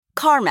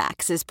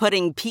CarMax is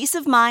putting peace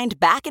of mind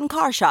back in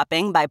car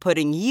shopping by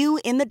putting you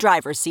in the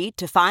driver's seat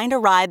to find a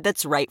ride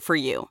that's right for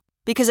you.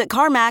 Because at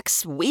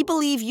CarMax, we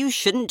believe you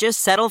shouldn't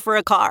just settle for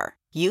a car.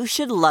 You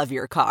should love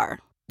your car.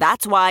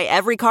 That's why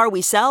every car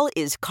we sell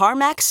is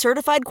CarMax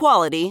certified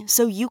quality,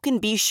 so you can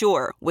be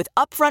sure with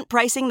upfront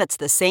pricing that's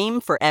the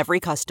same for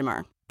every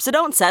customer. So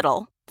don't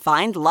settle.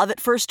 Find love at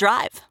first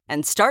drive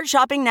and start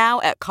shopping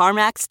now at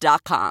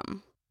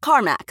CarMax.com.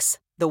 CarMax,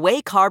 the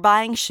way car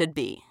buying should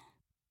be.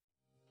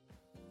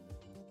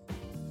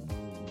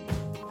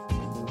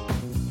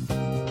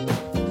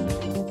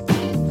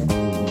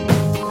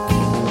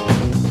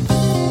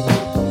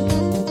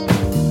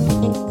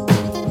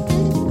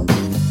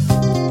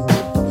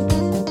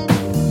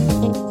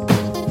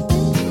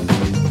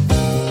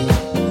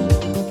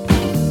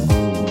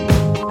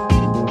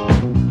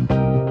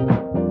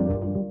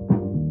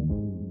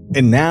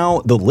 And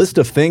now, the list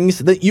of things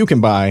that you can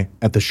buy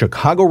at the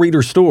Chicago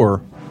Reader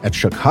store at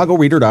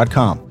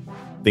chicagoreader.com.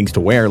 Things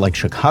to wear like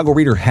Chicago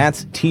Reader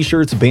hats,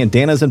 t-shirts,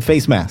 bandanas, and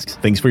face masks.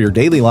 Things for your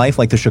daily life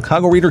like the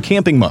Chicago Reader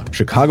camping mug,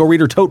 Chicago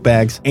Reader tote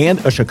bags, and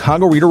a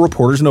Chicago Reader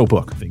reporter's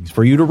notebook. Things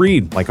for you to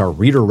read like our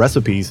Reader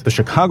recipes, the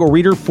Chicago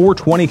Reader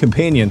 420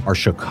 Companion, our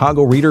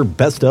Chicago Reader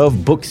Best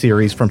of book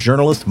series from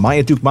journalists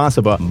Maya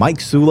Dukmasova, Mike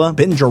Sula,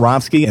 Ben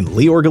Jarofsky, and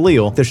Lior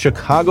Galil, the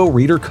Chicago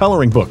Reader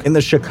coloring book, and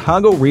the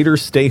Chicago Reader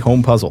Stay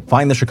Home puzzle.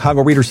 Find the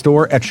Chicago Reader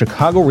store at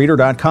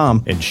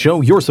chicagoreader.com and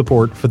show your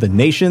support for the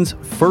nation's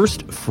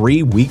first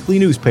free weekly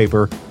newspaper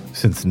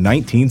since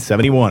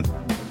 1971.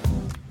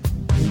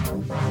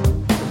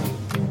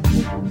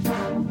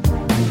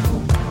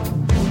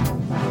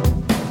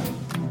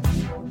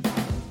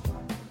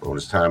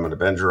 Bonus time on the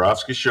Ben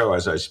Jarofsky Show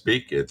as I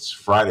speak. It's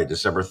Friday,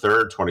 December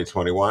 3rd,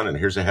 2021, and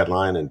here's a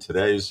headline in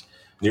today's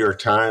New York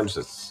Times.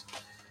 It's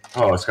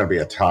going to be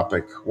a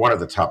topic, one of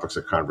the topics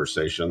of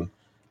conversation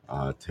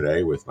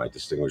today with my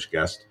distinguished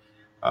guest.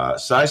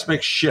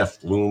 Seismic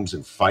shift looms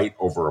in fight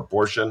over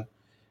abortion.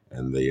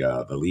 And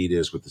the lead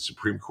is with the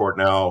Supreme Court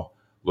now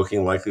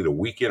looking likely to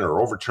weaken or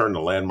overturn the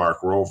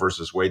landmark Roe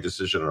versus Wade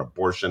decision on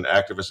abortion.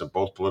 Activists in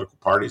both political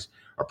parties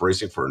are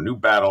bracing for a new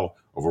battle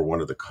over one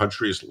of the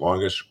country's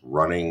longest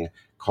running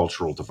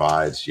cultural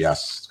divides.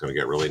 Yes, it's going to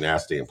get really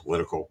nasty and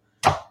political,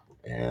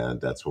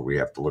 and that's what we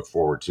have to look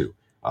forward to.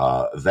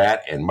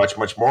 That and much,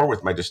 much more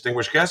with my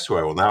distinguished guest, who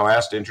I will now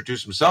ask to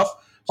introduce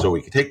himself so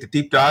we can take the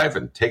deep dive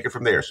and take it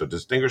from there. So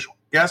distinguished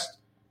guest,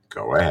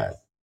 go ahead.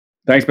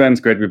 Thanks, Ben. It's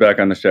great to be back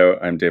on the show.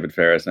 I'm David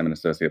Faris. I'm an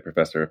associate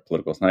professor of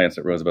political science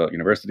at Roosevelt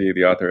University,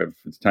 the author of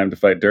It's Time to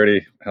Fight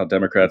Dirty, How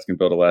Democrats Can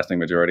Build a Lasting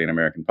Majority in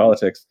American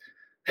Politics.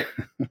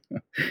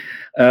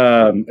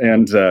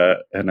 And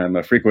I'm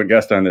a frequent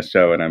guest on this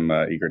show, and I'm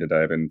eager to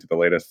dive into the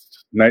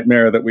latest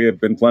nightmare that we have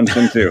been plunged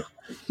into.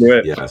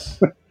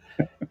 Yes.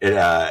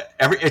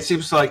 It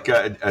seems like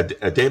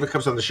David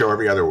comes on the show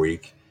every other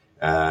week,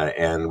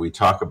 and we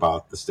talk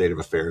about the state of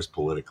affairs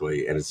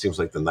politically, and it seems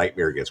like the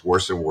nightmare gets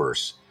worse and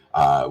worse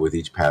with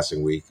each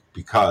passing week,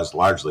 because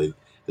largely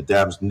the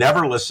Dems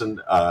never listen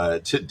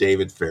to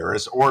David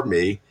Faris or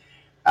me,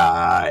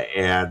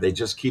 and they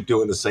just keep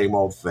doing the same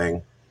old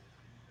thing.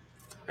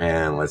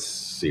 And let's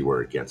see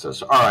where it gets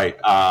us. All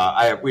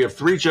right, we have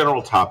three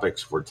general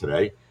topics for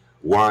today.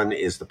 One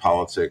is the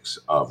politics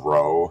of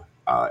Roe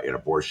in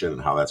abortion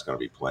and how that's going to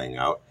be playing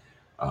out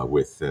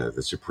with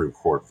the Supreme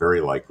Court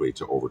very likely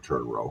to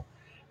overturn Roe.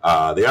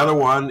 The other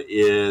one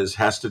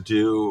has to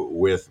do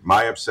with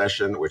my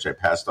obsession, which I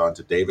passed on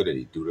to David, and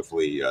he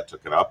dutifully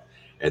took it up,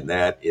 and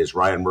that is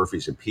Ryan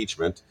Murphy's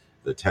impeachment,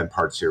 the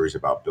 10-part series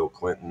about Bill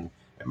Clinton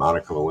and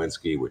Monica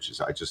Lewinsky,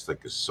 which I just think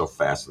is so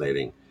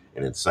fascinating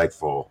and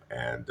insightful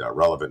and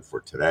relevant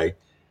for today.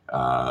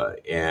 Oh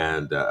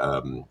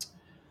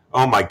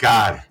my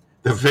God,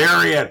 the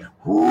variant!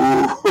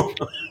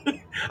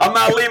 I'm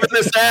not leaving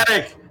this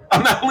attic.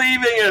 I'm not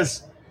leaving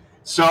us.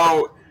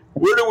 So,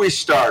 where do we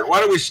start?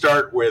 Why don't we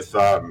start with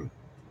Roe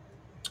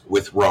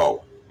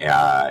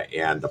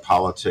and the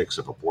politics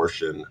of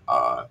abortion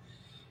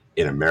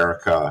in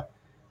America?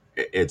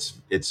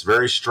 It's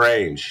very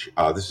strange.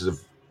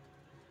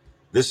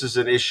 This is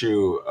an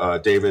issue,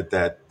 David,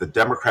 that the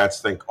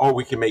Democrats think,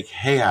 we can make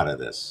hay out of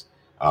this,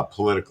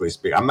 politically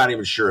speaking. I'm not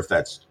even sure if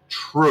that's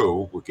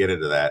true. We'll get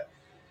into that.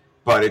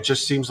 But it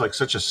just seems like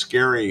such a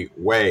scary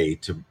way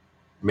to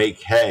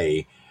make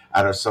hay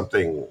out of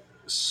something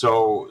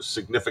so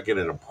significant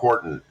and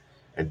important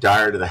and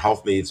dire to the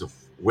health needs of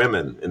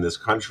women in this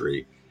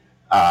country.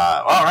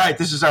 All right,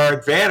 this is our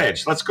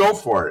advantage. Let's go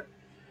for it.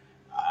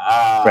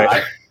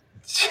 Right.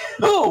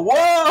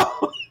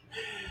 Whoa.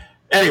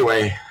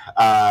 Anyway,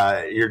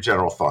 your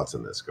general thoughts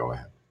on this. Go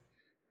ahead.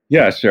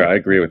 Yeah, sure. I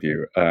agree with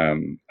you.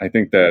 I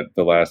think that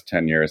the last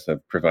 10 years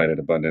have provided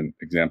abundant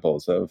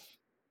examples of,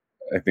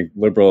 I think,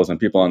 liberals and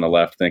people on the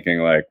left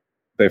thinking like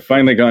they've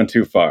finally gone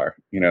too far.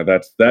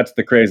 That's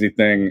the crazy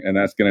thing, and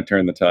that's going to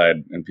turn the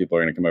tide, and people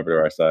are going to come over to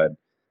our side.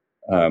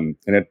 And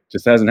it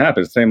just hasn't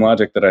happened. It's the same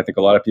logic that I think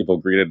a lot of people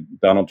greeted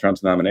Donald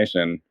Trump's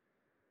nomination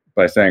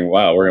by saying,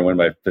 "Wow, we're going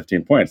to win by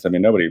 15 points." I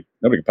mean, nobody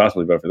could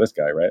possibly vote for this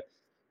guy, right?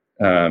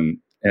 And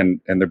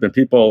there've been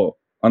people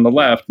on the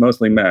left,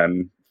 mostly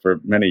men for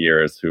many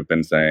years, who've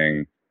been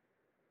saying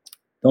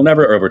they'll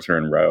never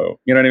overturn Roe.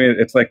 You know what I mean?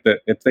 It's like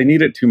if they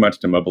need it too much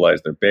to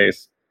mobilize their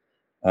base,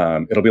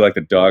 it'll be like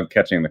the dog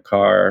catching the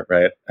car,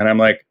 right? And I'm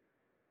like,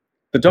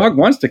 the dog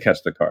wants to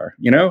catch the car,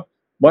 you know?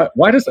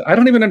 Why does I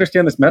don't even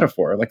understand this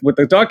metaphor. Like, when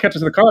the dog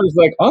catches the car, it's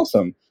like,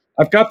 awesome,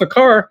 I've got the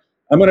car,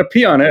 I'm going to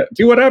pee on it,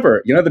 do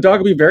whatever. You know, the dog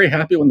will be very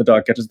happy when the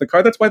dog catches the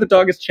car. That's why the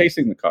dog is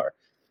chasing the car.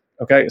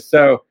 Okay,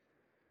 so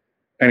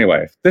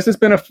anyway, this is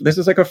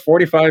like a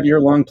 45-year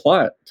long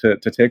plot to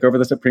take over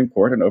the Supreme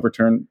Court and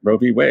overturn Roe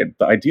v. Wade.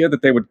 The idea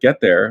that they would get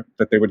there,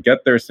 that they would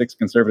get their 6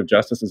 conservative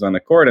justices on the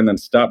court and then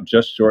stop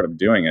just short of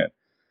doing it,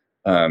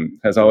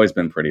 has always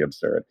been pretty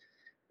absurd.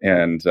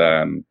 And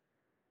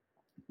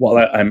while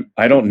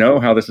I don't know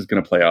how this is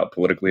going to play out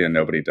politically, and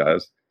nobody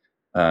does,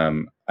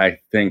 I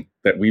think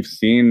that we've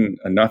seen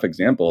enough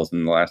examples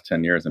in the last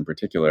 10 years in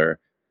particular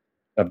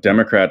of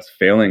Democrats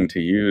failing to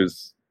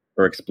use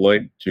or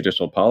exploit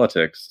judicial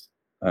politics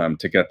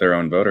to get their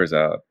own voters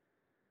out,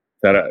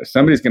 that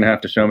somebody's going to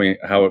have to show me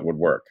how it would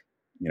work,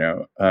 you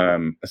know,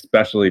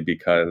 especially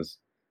because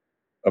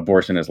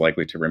abortion is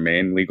likely to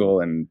remain legal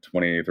in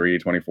 23,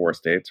 24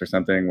 states or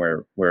something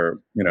where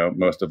you know,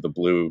 most of the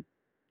blue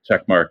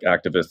checkmark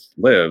activists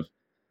live.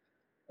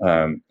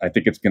 I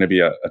think it's going to be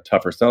a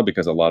tougher sell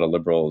because a lot of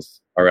liberals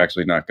are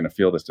actually not going to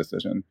feel this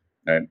decision.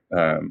 Right?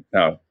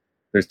 Now,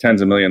 there's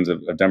tens of millions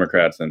of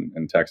Democrats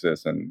in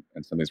Texas and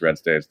some of these red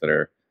states that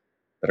are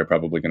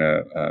probably going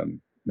to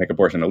make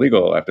abortion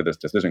illegal after this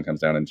decision comes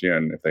down in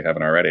June, if they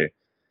haven't already.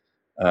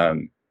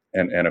 And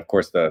of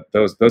course,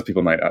 those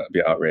people might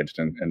be outraged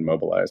and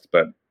mobilized.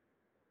 But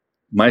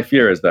my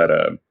fear is that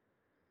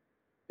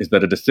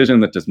a decision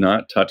that does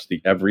not touch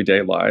the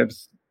everyday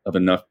lives of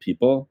enough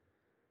people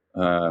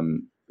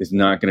is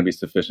not going to be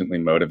sufficiently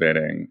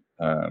motivating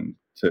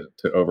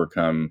to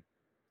overcome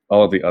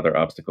all of the other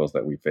obstacles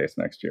that we face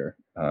next year,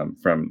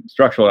 from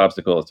structural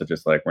obstacles to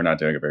just like, we're not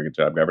doing a very good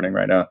job governing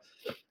right now.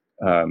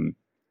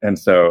 And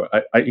so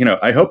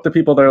I hope the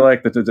people that are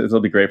like, that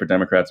it'll be great for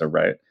Democrats are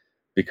right,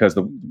 because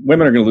the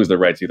women are going to lose their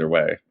rights either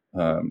way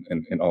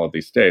in all of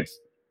these states.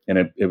 And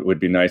it would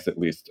be nice, at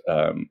least,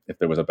 if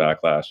there was a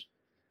backlash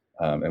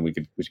and we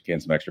should gain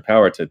some extra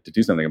power to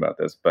do something about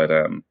this. But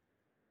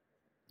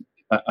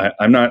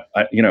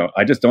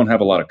I just don't have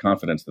a lot of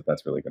confidence that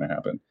that's really going to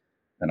happen.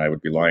 And I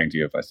would be lying to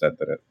you if I said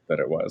that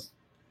it was.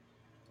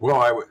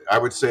 Well, I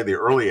would say the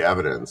early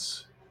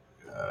evidence,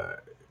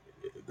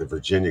 the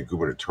Virginia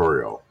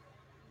gubernatorial,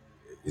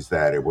 is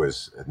that it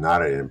was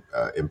not an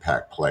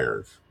impact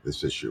player,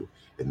 this issue,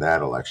 in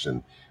that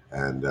election.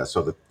 And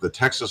so the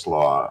Texas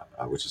law,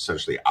 which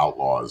essentially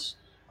outlaws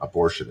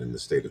abortion in the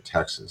state of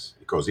Texas,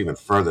 it goes even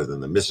further than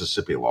the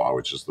Mississippi law,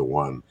 which is the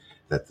one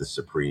that the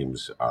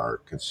Supremes are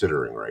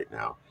considering right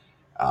now.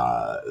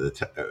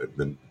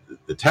 The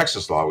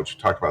Texas law, which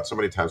we talked about so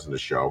many times in the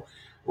show,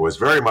 was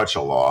very much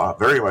a law,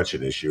 very much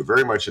an issue,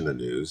 very much in the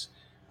news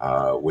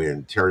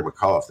when Terry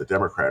McAuliffe, the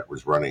Democrat,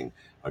 was running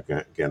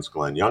against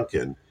Glenn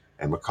Youngkin.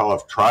 And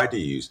McAuliffe tried to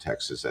use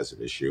Texas as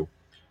an issue,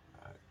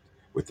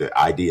 with the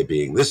idea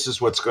being this is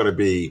what's going to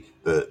be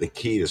the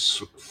key to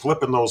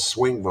flipping those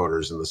swing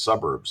voters in the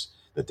suburbs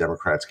that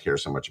Democrats care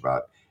so much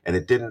about. And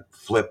it didn't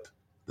flip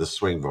the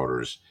swing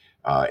voters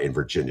in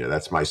Virginia.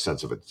 That's my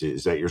sense of it.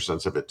 Is that your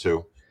sense of it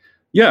too?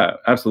 Yeah,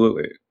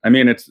 absolutely. I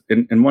mean, it's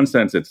in one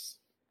sense, it's,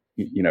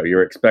 you know,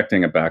 you're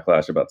expecting a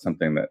backlash about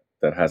something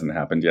that hasn't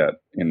happened yet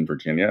in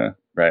Virginia,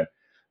 right?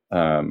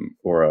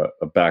 Or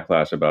a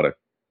backlash about a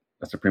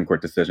Supreme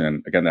Court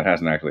decision, again, that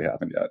hasn't actually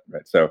happened yet,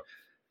 right? So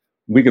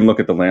we can look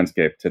at the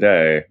landscape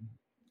today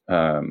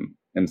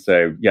and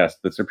say, yes,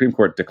 the Supreme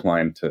Court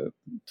declined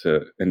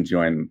to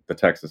enjoin the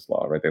Texas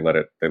law, right? They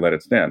let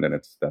it stand, and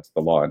that's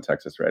the law in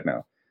Texas right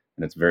now,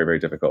 and it's very, very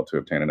difficult to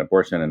obtain an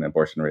abortion, and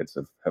abortion rates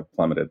have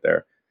plummeted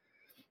there.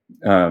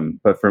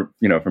 But for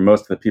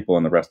most of the people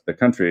in the rest of the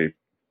country,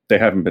 they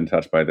haven't been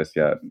touched by this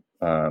yet.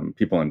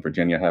 People in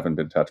Virginia haven't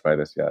been touched by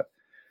this yet.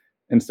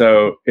 And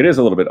so it is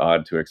a little bit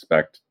odd to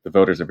expect the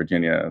voters of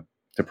Virginia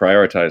to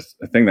prioritize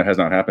a thing that has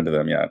not happened to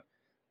them yet,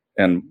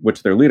 and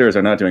which their leaders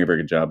are not doing a very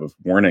good job of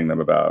warning them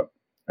about,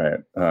 right?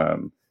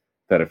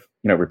 That if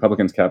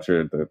Republicans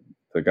capture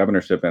the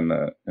governorship and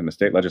the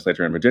state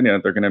legislature in Virginia,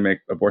 they're going to make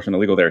abortion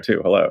illegal there too.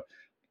 Hello,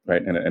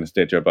 right? In a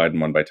state Joe Biden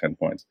won by 10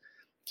 points.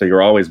 So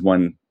you're always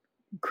one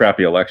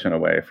crappy election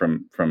away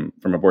from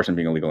abortion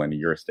being illegal in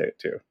your state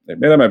too.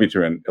 That might be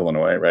true in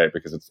Illinois, right?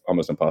 Because it's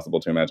almost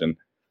impossible to imagine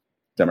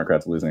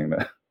Democrats losing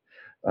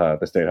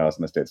the state house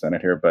and the state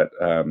senate here. But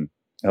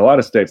a lot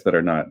of states that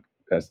are not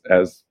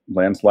as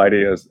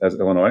landslidey as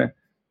Illinois,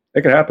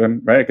 it could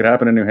happen, right? It could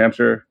happen in New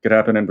Hampshire, it could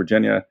happen in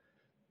Virginia,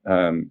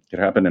 it could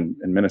happen in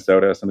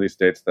Minnesota. Some of these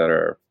states that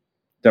are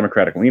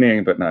Democratic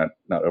leaning, but not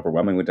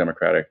overwhelmingly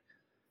Democratic.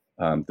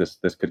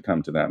 This could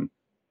come to them.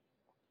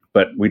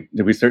 But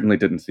we certainly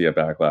didn't see a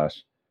backlash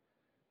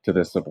to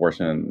this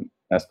abortion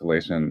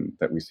escalation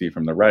that we see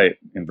from the right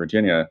in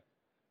Virginia.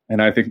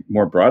 And I think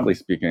more broadly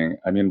speaking,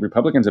 I mean,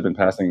 Republicans have been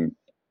passing,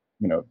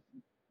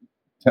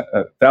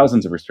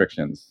 thousands of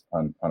restrictions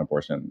on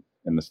abortion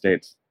in the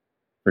states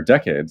for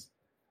decades,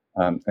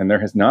 and there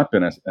has not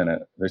been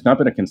there's not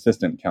been a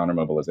consistent counter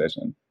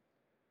mobilization,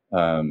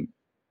 and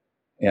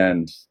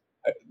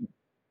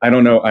I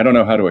don't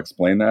know how to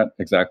explain that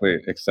exactly,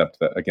 except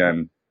that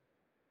again,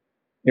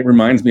 it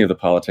reminds me of the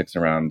politics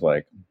around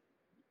like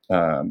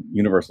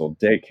universal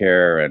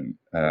daycare and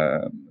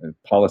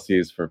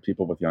policies for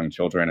people with young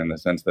children, in the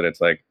sense that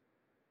it's like,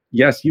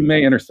 yes, you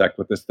may intersect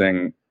with this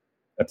thing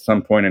at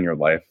some point in your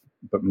life,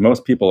 but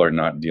most people are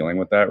not dealing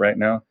with that right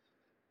now.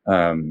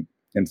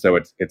 And so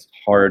it's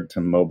hard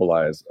to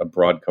mobilize a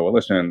broad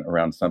coalition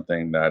around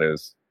something that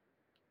is,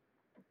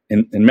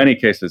 in many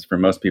cases, for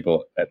most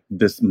people at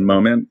this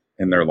moment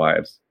in their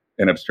lives,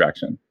 an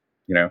abstraction.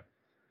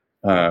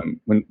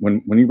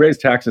 When you raise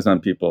taxes on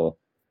people,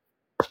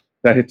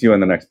 that hits you in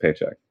the next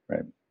paycheck,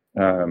 right?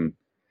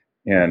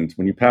 And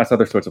when you pass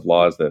other sorts of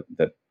laws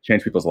that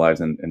change people's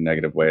lives in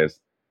negative ways,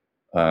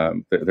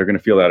 they're going to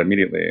feel that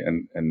immediately,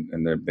 and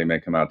they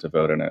may come out to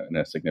vote in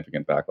a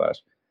significant backlash.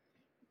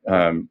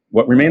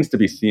 What remains to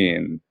be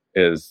seen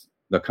is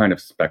the kind of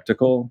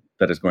spectacle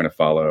that is going to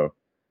follow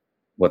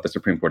what the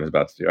Supreme Court is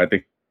about to do. I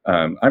think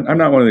I'm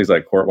not one of these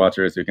like court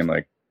watchers who can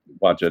like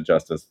watch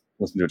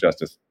listen to a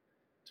justice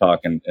talk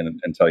and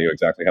tell you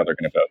exactly how they're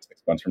going to vote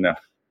 6 months from now.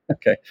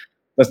 Okay,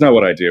 that's not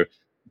what I do,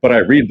 but I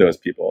read those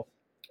people,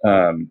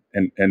 and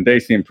they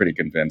seem pretty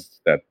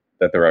convinced that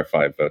there are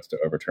 5 votes to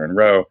overturn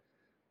Roe.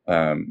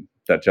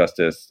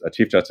 That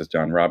Chief Justice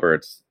John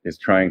Roberts is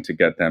trying to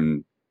get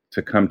them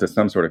to come to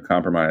some sort of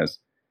compromise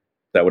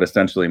that would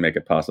essentially make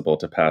it possible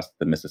to pass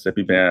the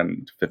Mississippi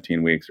ban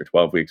 15 weeks or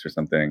 12 weeks or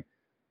something,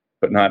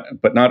 but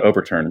not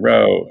overturn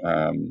Roe,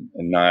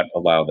 and not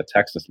allow the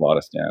Texas law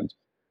to stand,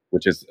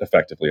 which is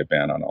effectively a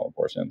ban on all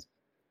abortions.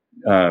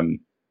 And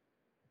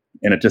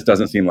it just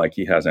doesn't seem like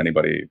he has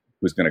anybody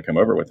who's going to come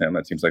over with him.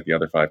 It seems like the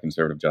other 5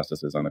 conservative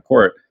justices on the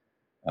court,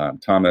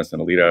 Thomas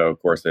and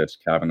Alito, Gorsuch,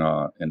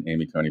 Kavanaugh, and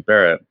Amy Coney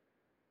Barrett,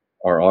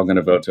 are all going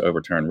to vote to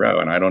overturn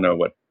Roe. And I don't know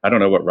what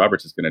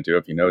Roberts is going to do.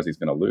 If he knows he's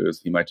going to lose,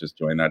 he might just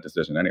join that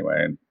decision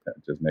anyway and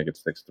just make it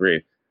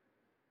 6-3.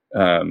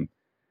 And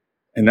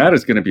that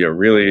is going to be a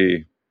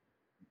really,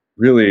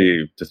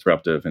 really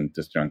disruptive and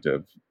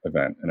disjunctive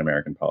event in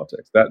American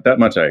politics. That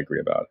much I agree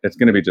about. It's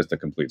going to be just a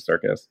complete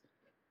circus.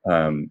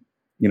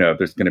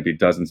 There's going to be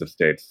dozens of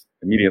states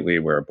immediately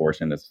where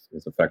abortion is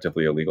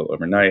effectively illegal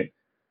overnight.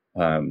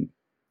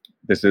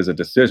 This is a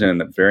decision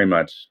that very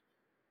much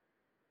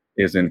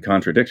is in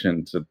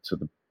contradiction to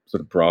the sort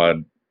of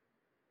broad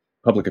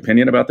public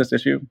opinion about this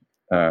issue,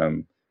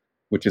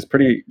 which is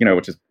pretty,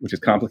 which is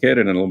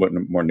complicated and a little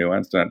bit more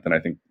nuanced than I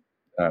think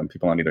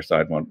people on either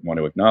side want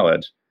to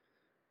acknowledge.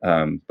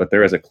 But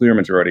there is a clear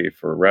majority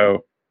for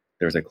Roe.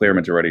 There's a clear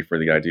majority for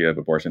the idea of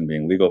abortion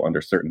being legal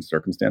under certain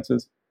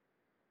circumstances.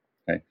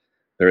 Okay?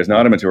 There is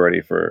not a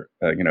majority for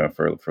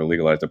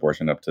legalized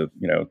abortion up to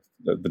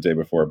the day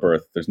before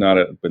birth. There's not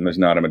a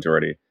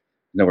majority,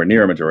 nowhere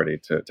near a majority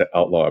to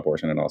outlaw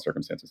abortion in all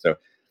circumstances. So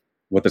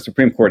what the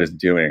Supreme Court is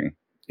doing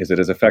is it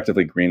is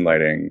effectively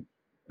greenlighting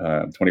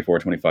 24,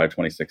 25,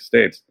 26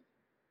 states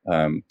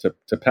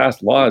to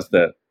pass laws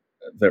that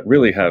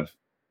really have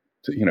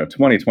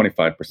 20,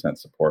 25%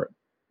 support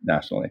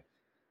nationally.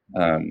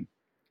 And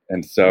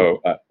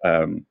so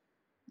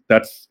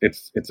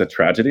it's a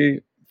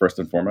tragedy, first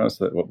and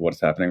foremost,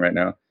 what's happening right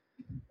now.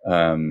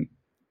 The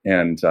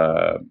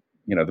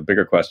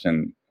bigger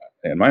question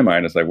in my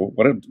mind is like, well,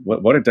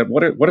 what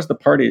is the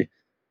party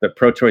that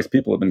pro-choice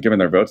people have been giving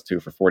their votes to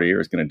for 40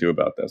 years going to do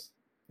about this?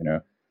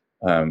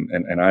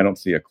 And I don't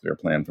see a clear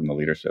plan from the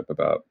leadership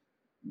about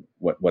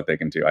what they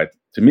can do.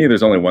 To me,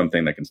 there's only one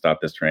thing that can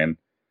stop this train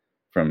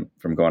from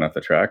going off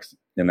the tracks,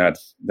 and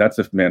that's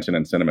if Manchin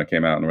and Sinema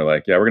came out and were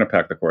like, yeah, we're going to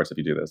pack the courts if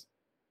you do this.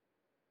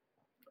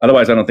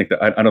 Otherwise, I don't think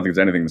there's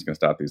anything that's going to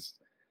stop these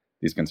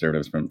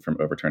conservatives from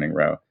overturning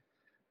Roe.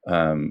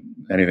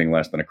 Anything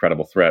less than a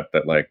credible threat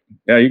that, like,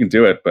 yeah, you can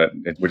do it, but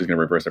we're just going to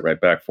reverse it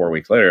right back 4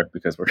 weeks later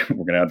because we're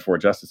going to add 4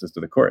 justices to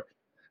the court.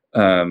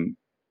 We've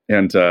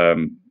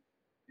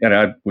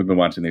been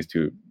watching these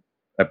two.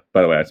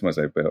 By the way, I just want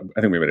to say,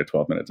 I think we waited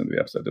 12 minutes into the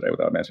episode today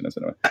without mentioning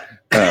Sinema.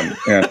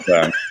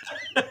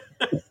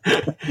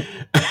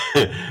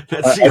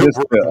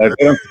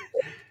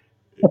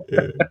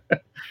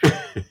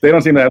 They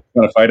don't seem to have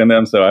a fight in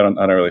them, so I don't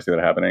really see that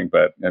happening.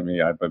 But I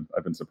mean, I've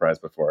been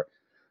surprised before.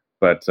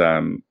 But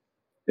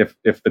if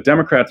the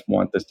Democrats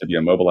want this to be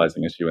a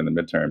mobilizing issue in the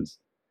midterms,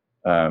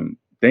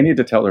 they need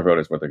to tell their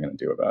voters what they're going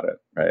to do about it,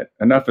 right?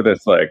 Enough of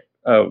this, like,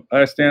 oh,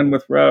 I stand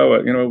with Roe,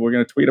 we're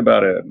going to tweet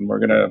about it, and we're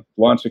going to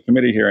launch a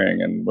committee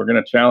hearing, and we're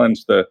going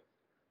to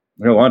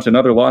launch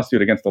another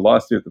lawsuit against the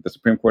lawsuit that the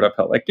Supreme Court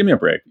upheld. Like, give me a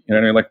break.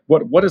 Like,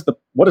 what is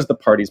the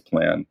party's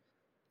plan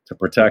to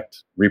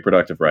protect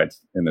reproductive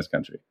rights in this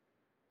country?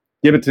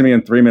 Give it to me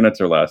in 3 minutes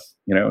or less.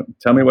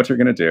 Tell me what you're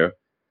going to do,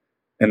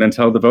 and then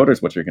tell the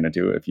voters what you're going to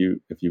do if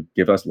you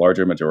give us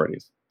larger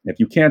majorities. If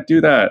you can't do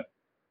that,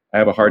 I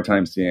have a hard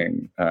time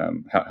seeing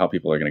how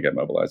people are going to get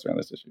mobilized around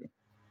this issue.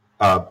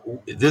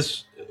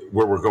 This,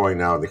 where we're going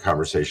now in the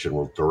conversation,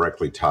 will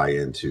directly tie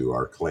into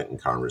our Clinton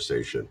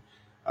conversation.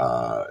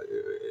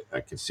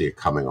 I can see it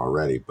coming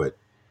already. But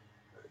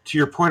to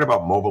your point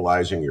about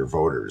mobilizing your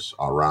voters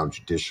around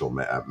judicial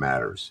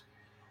matters,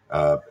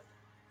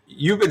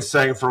 you've been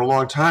saying for a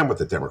long time what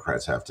the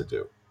Democrats have to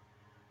do.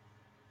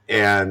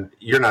 And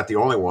you're not the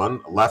only one.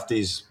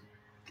 Lefties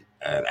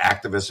and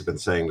activists have been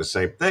saying the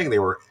same thing. They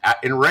were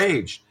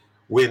enraged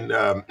when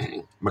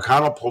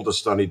McConnell pulled the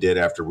stunt he did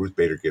after Ruth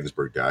Bader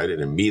Ginsburg died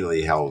and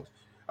immediately held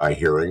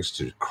hearings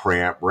to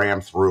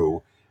ram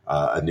through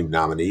a new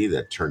nominee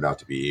that turned out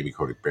to be Amy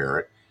Coney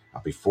Barrett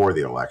before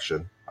the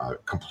election,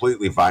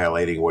 completely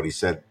violating what he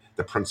said,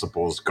 the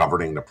principles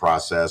governing the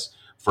process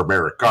for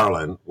Merrick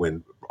Garland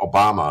when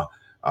Obama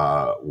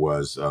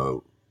was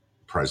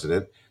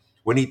president.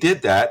 When he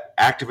did that,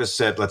 activists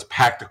said, let's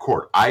pack the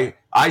court.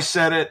 I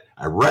said it.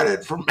 I read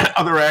it from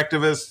other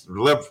activists,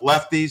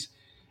 lefties.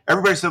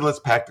 Everybody said, let's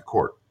pack the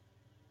court.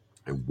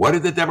 And what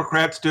did the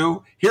Democrats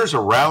do? Here's a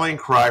rallying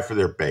cry for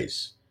their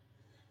base.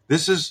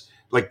 This is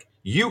like,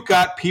 you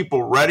got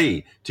people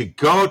ready to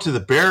go to the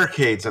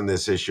barricades on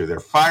this issue. They're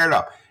fired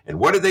up. And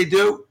what did they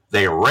do?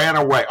 They ran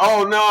away.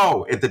 Oh,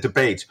 no, at the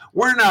debates.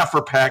 We're not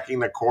for packing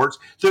the courts.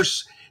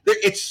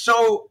 It's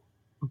so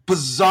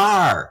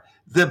bizarre,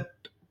 the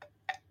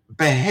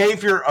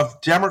behavior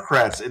of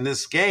Democrats in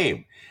this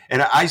game.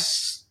 And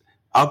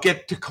I'll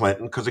get to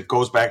Clinton because it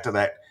goes back to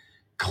that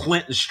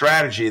Clinton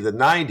strategy of the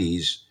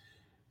 90s,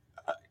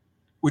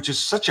 which is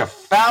such a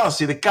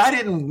fallacy. The guy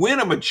didn't win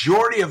a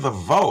majority of the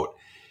vote.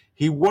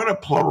 He won a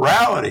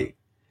plurality.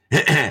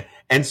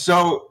 And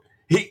so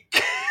he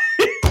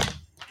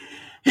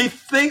he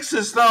thinks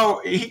as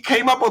though he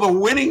came up with a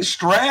winning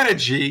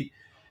strategy,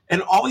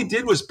 and all he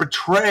did was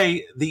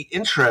betray the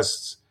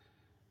interests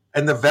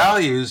and the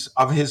values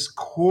of his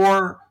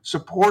core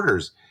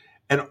supporters.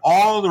 And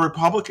all the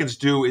Republicans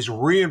do is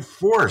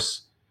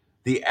reinforce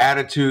the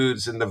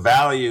attitudes and the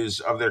values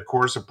of their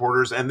core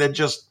supporters, and then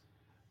just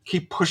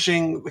keep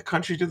pushing the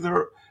country to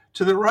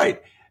the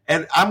right.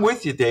 And I'm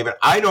with you, David.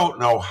 I don't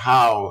know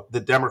how the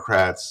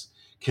Democrats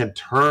can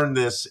turn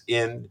this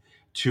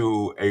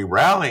into a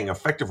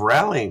effective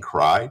rallying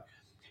cry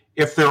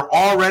if they're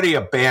already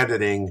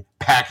abandoning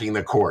packing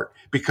the court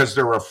because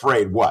they're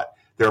afraid what?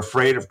 They're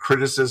afraid of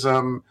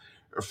criticism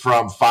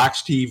from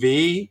Fox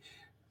TV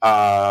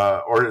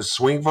or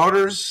swing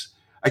voters.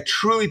 I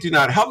truly do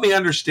not. Help me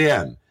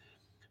understand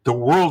the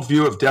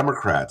worldview of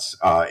Democrats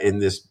in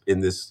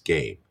this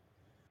game.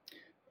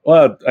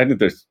 Well, I think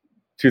there's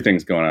two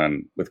things going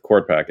on with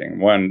court packing.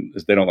 One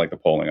is they don't like the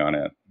polling on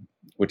it,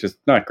 which is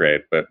not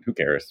great, but who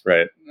cares,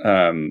 right?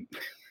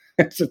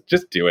 So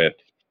just do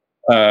it.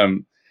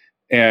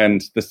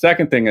 And the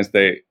second thing is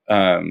because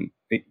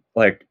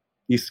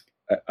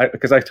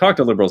I talk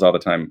to liberals all the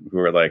time who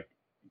are like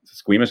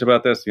squeamish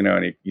about this,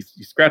 and you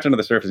scratch under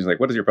the surface. And he's like,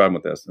 "What is your problem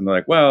with this?" And they're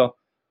like, "Well,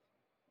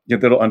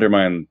 that'll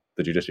undermine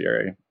the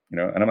judiciary."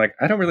 And I'm like,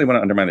 I don't really want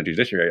to undermine the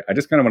judiciary. I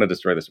just kind of want to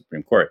destroy the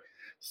Supreme Court.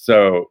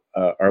 So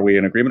are we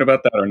in agreement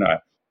about that or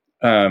not?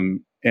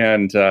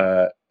 And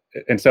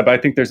so, but I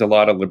think there's a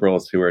lot of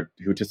liberals who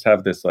just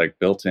have this like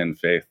built-in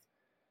faith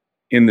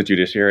in the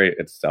judiciary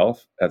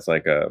itself as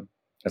like a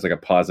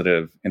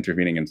positive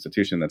intervening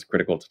institution that's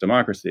critical to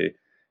democracy,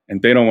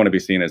 and they don't want to be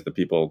seen as the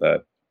people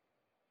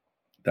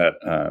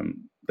that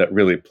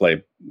really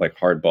play like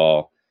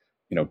hardball,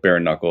 bare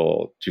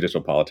knuckle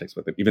judicial politics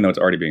with it, even though it's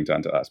already being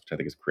done to us, which I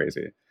think is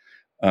crazy.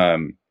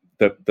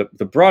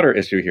 The broader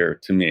issue here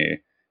to me,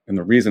 and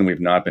the reason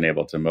we've not been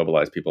able to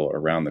mobilize people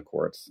around the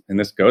courts, and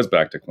this goes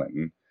back to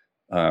Clinton,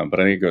 but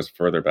I think it goes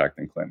further back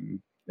than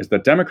Clinton, is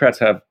that Democrats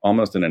have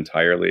almost an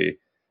entirely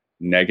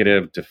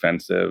negative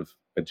defensive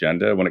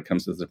agenda when it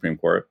comes to the Supreme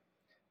Court.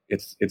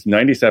 It's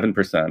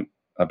 97%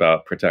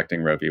 about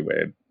protecting Roe v.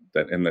 Wade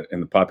that in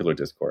the popular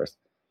discourse.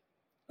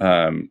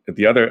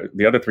 The other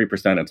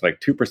 3%, it's like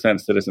 2%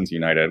 Citizens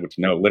United, which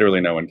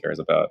literally no one cares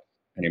about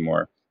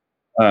anymore.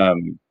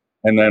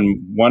 And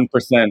then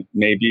 1%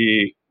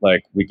 maybe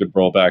like we could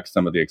roll back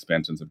some of the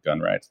expansions of gun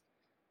rights.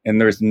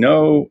 And there's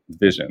no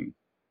vision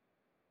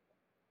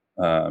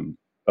of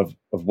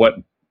what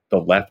the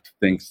left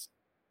thinks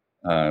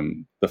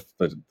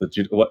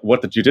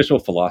what the judicial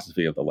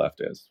philosophy of the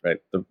left is, right?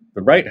 The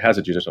right has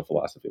a judicial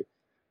philosophy.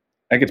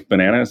 I think it's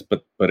bananas,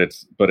 but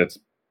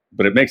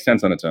it makes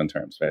sense on its own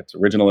terms, right? It's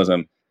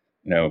originalism.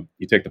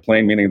 You take the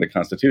plain meaning of the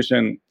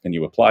Constitution and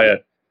you apply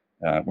it.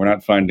 We're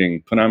not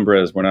finding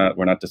penumbras.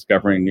 We're not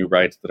discovering new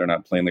rights that are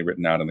not plainly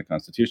written out in the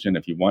Constitution.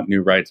 If you want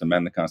new rights,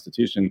 amend the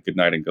Constitution. Good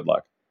night and good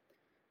luck.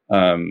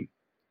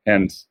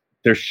 And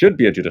there should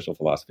be a judicial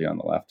philosophy on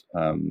the left.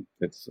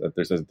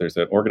 There's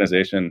an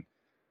organization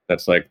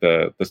that's like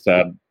the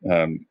sad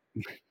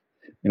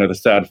the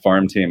sad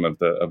farm team of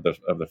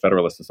the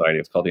Federalist Society.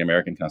 It's called the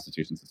American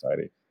Constitution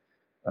Society,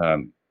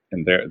 and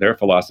their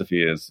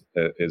philosophy is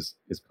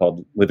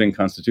called living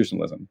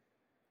constitutionalism.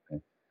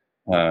 Okay?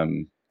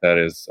 That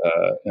is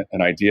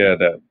an idea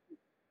that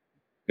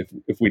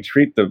if we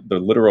treat the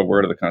literal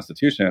word of the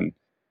Constitution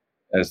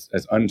as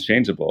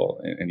unchangeable,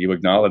 and you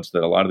acknowledge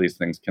that a lot of these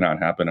things cannot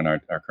happen in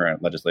our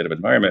current legislative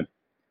environment,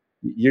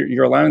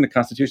 you're allowing the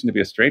Constitution to be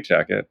a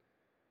straitjacket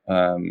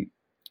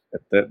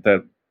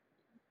that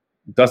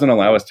doesn't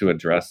allow us to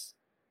address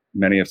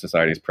many of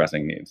society's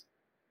pressing needs.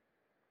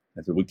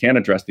 And so we can't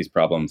address these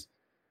problems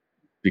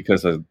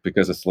because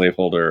a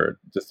slaveholder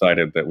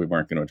decided that we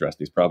weren't going to address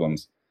these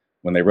problems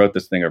when they wrote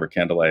this thing over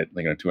candlelight,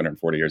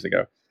 240 years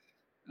ago.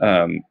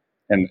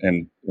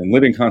 And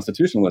living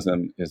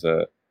constitutionalism is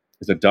a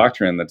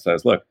doctrine that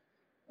says, look,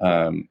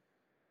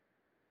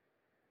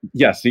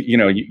 yes,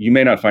 you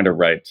may not find a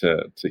right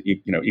to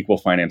equal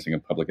financing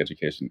of public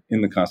education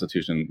in the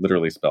Constitution,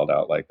 literally spelled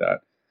out like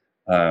that.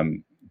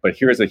 But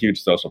here is a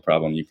huge social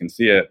problem. You can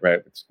see it, right?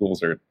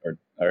 Schools are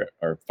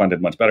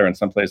funded much better in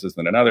some places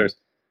than in others.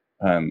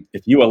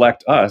 If you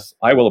elect us,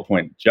 I will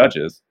appoint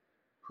judges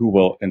who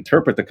will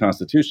interpret the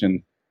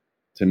Constitution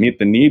to meet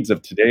the needs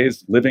of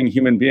today's living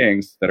human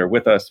beings that are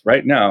with us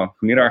right now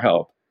who need our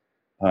help.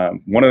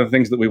 One of the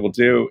things that we will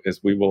do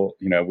is we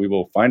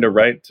will find a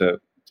right to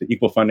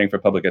equal funding for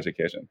public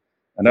education.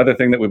 Another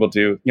thing that we will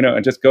do,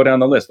 and just go down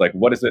the list, like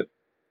what is it?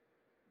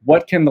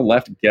 What can the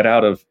left get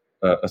out of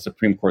a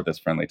Supreme Court that's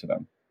friendly to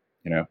them?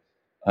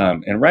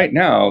 And right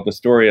now the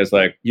story is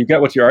like, you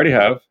get what you already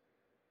have.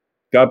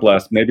 God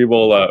bless. Maybe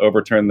we'll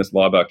overturn this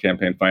law about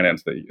campaign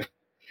finance that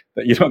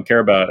you don't care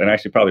about, and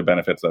actually probably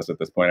benefits us at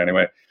this point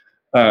anyway.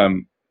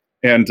 And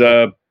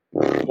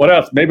what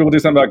else? Maybe we'll do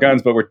something about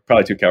guns, but we're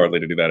probably too cowardly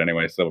to do that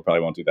anyway, so we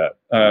probably won't do that.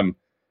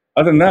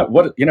 Other than that,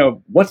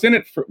 what's in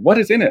it? What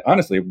is in it?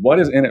 Honestly, what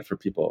is in it for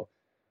people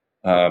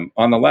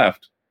on the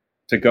left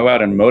to go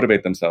out and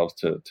motivate themselves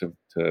to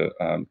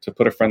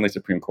put a friendly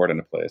Supreme Court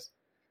into place?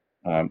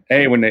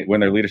 A, when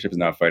their leadership is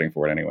not fighting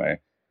for it anyway,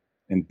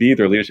 and B,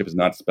 their leadership is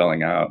not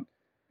spelling out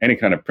any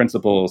kind of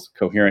principles,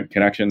 coherent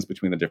connections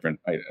between the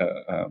different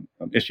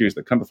issues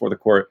that come before the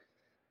court,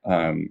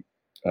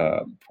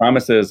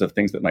 promises of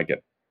things that might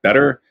get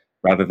better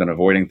rather than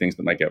avoiding things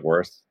that might get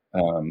worse.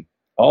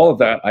 All of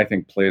that, I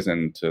think, plays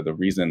into the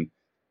reason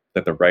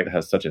that the right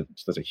has such a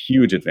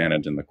huge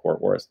advantage in the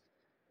court wars.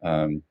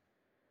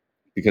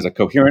 Because a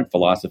coherent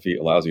philosophy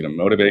allows you to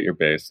motivate your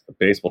base. The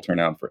base will turn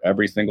out for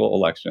every single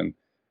election,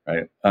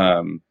 right?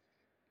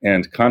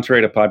 And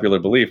contrary to popular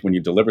belief, when you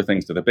deliver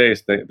things to the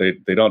base,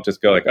 they don't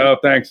just go like, "Oh,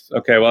 thanks.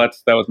 Okay, well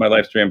that was my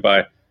live stream.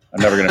 Bye.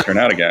 I'm never going to turn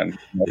out again."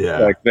 Yeah.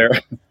 Like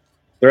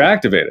they're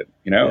activated.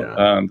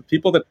 Yeah. The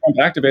people that Trump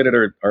activated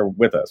are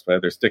with us.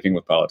 Right? They're sticking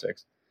with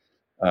politics.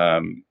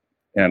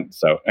 And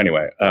so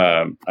anyway,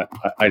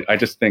 I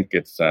just think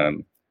it's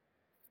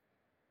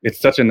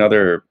such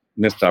another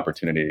missed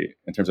opportunity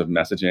in terms of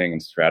messaging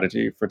and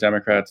strategy for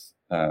Democrats,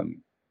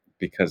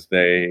 because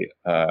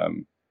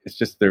it's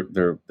just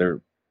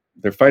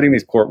they're fighting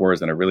these court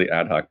wars on a really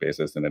ad hoc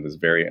basis, and it is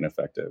very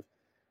ineffective.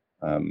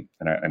 And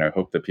I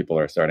hope that people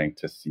are starting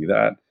to see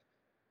that.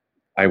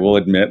 I will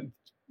admit,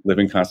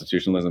 living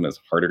constitutionalism is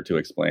harder to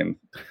explain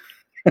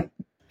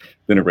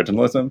than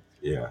originalism.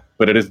 Yeah.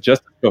 But it is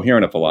just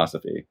coherent a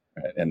philosophy,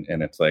 right?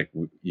 And it's like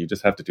you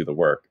just have to do the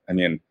work. I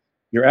mean,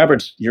 your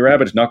average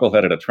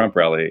knucklehead at a Trump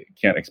rally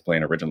can't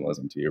explain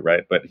originalism to you,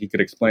 right? But he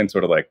could explain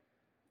sort of like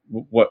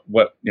what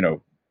are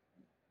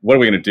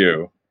we going to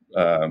do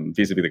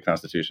vis-a-vis the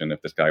Constitution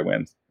if this guy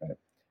wins, right?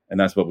 And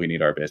that's what we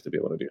need our base to be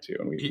able to do too,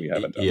 and we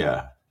haven't done. Yeah.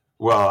 That.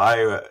 Well,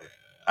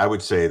 I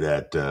would say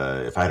that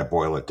if I had to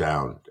boil it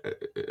down,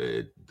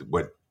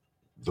 what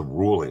the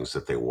rulings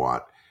that they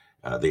want,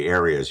 the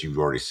areas you've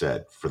already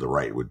said for the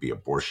right would be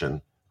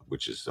abortion,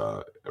 which is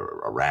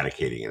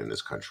eradicating it in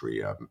this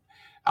country,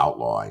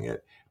 outlawing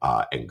it,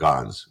 and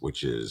guns,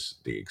 which is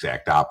the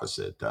exact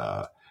opposite,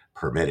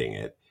 permitting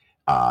it,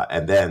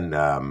 and then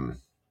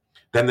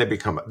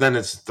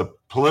it's the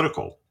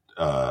political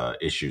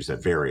issues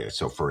that vary.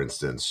 So, for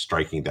instance,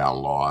 striking down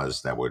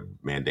laws that would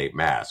mandate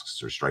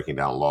masks, or striking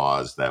down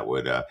laws that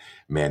would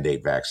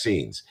mandate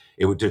vaccines.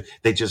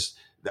 They're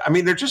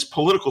just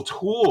political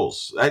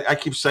tools. I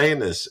keep saying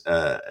this,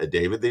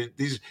 David.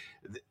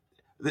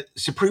 The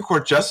Supreme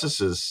Court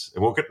justices,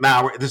 and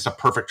this is a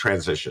perfect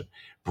transition.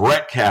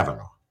 Brett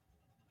Kavanaugh,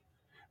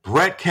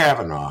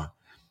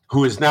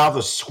 who is now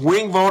the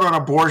swing vote on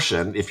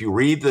abortion. If you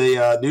read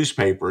the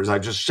newspapers, I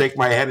just shake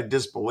my head in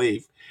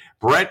disbelief.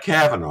 Brett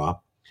Kavanaugh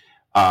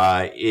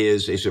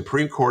is a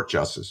Supreme Court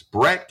justice.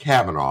 Brett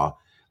Kavanaugh,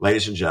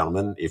 ladies and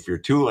gentlemen, if you're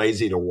too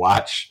lazy to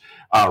watch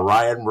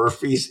Ryan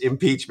Murphy's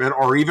impeachment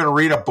or even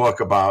read a book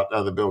about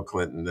the Bill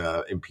Clinton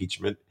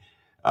impeachment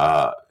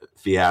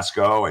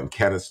fiasco and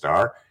Kenneth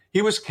Starr,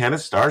 he was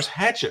Kenneth Starr's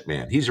hatchet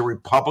man. He's a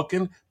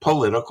Republican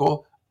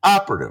political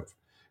operative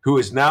who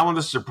is now in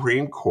the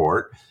Supreme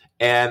Court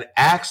and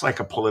acts like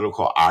a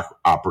political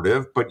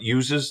operative, but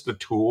uses the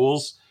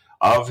tools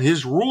of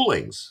his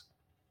rulings.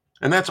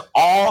 And that's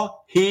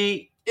all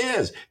he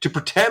is. To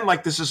pretend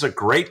like this is a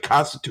great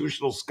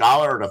constitutional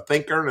scholar and a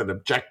thinker and an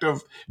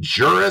objective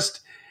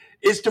jurist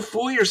is to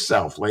fool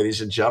yourself,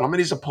 ladies and gentlemen.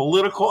 He's a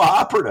political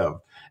operative.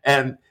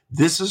 And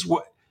this is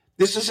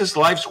his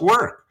life's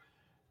work.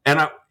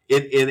 And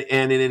in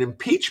an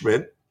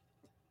impeachment,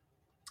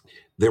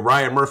 the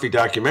Ryan Murphy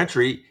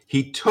documentary,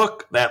 he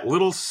took that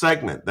little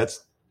segment.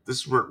 This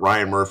is what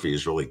Ryan Murphy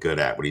is really good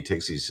at, when he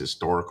takes these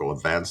historical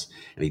events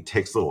and he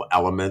takes little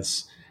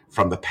elements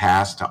from the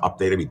past to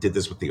update him. He did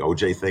this with the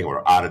OJ thing,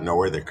 or out of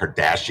nowhere, the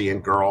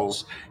Kardashian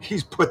girls.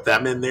 He's put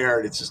them in there,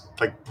 and it's just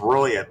like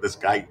brilliant. This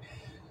guy,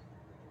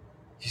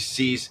 he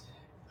sees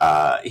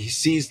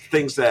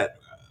things that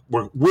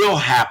will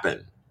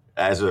happen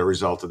as a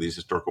result of these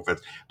historical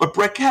events. But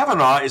Brett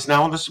Kavanaugh is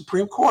now in the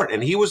Supreme Court,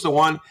 and he was the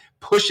one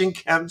pushing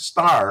Ken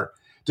Starr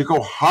to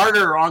go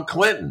harder on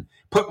Clinton,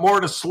 put more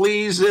of the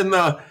sleaze in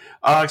the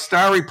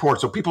Starr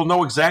report so people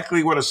know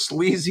exactly what a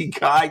sleazy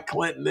guy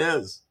Clinton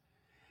is.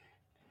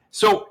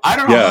 So I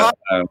don't know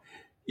how,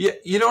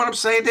 you know what I'm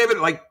saying, David?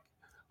 Like,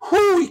 who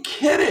are we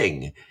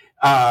kidding?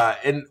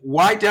 And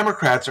why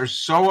Democrats are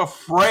so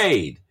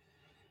afraid,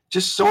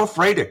 just so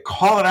afraid to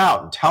call it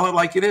out and tell it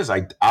like it is.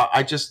 I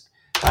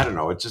don't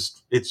know.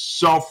 It's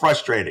so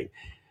frustrating.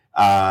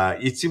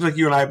 It seems like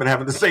you and I have been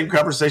having the same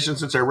conversation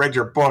since I read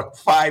your book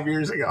 5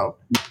 years ago.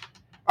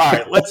 All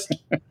right,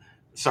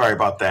 sorry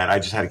about that. I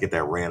just had to get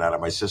that rant out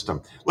of my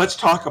system. Let's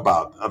talk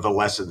about the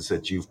lessons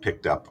that you've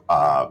picked up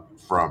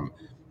from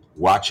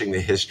watching the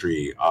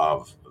history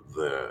of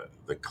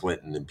the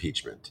Clinton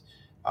impeachment,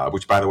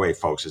 which, by the way,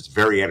 folks, is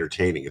very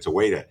entertaining. It's a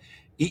way to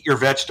eat your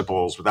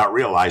vegetables without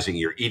realizing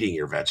you're eating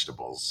your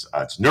vegetables.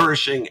 It's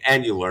nourishing,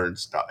 and you learn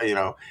stuff,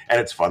 and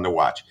it's fun to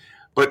watch.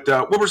 But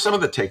what were some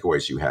of the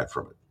takeaways you had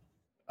from it?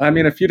 I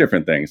mean, a few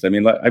different things. I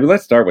mean,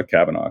 let's start with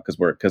Kavanaugh because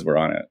we're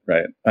on it,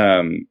 right?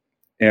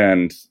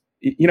 And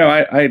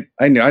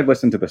I knew I'd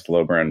listened to the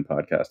Slow Burn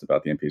podcast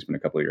about the impeachment a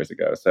couple of years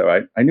ago, so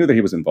I knew that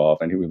he was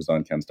involved. I knew he was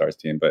on Ken Starr's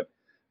team, but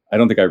I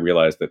don't think I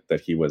realized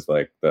that he was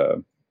like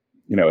the,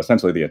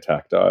 essentially the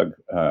attack dog,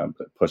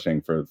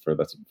 pushing for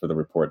the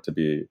report to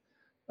be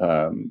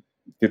to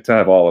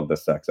have all of the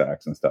sex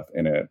acts and stuff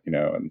in it,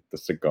 and the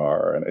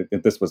cigar,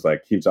 and this was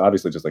like he was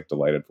obviously just like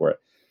delighted for it.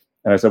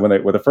 And I said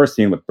with the first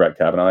scene with Brett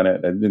Kavanaugh in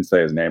it, I didn't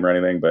say his name or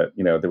anything, but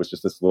there was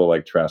just this little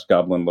like trash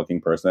goblin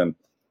looking person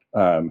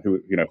who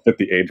fit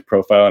the age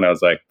profile, and I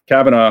was like,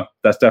 Kavanaugh,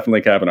 that's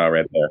definitely Kavanaugh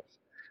right there.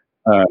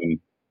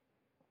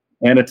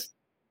 And it's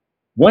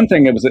one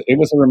thing. It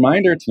was a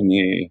reminder to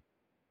me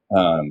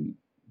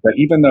that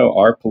even though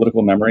our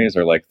political memories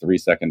are like 3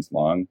 seconds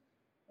long,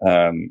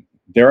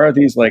 there are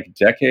these like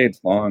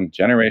decades long,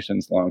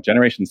 generations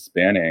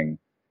spanning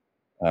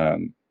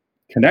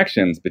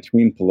connections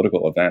between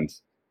political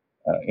events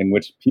in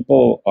which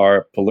people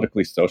are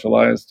politically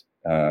socialized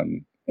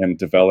and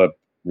develop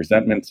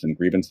resentments and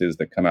grievances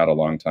that come out a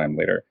long time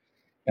later.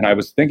 And I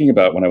was thinking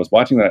about when I was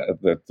watching there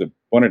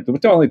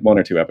was only 1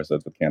 or 2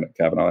 episodes with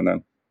Kavanaugh in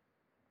them,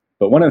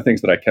 but one of the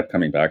things that I kept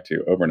coming back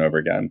to over and over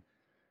again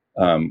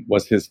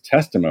was his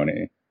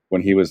testimony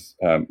when he was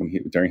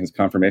during his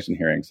confirmation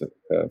hearings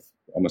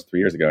almost 3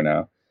 years ago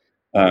now.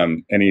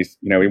 And he's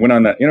he went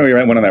on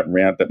that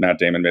rant that Matt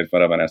Damon made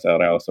fun of on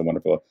SNL, so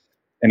wonderful.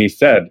 And he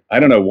said, I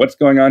don't know what's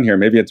going on here.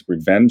 Maybe it's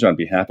revenge on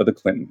behalf of the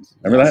Clintons.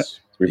 Remember that?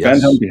 It's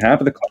revenge on behalf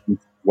of the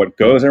Clintons. What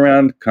goes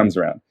around comes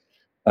around.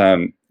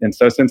 And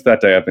so since that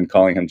day, I've been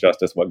calling him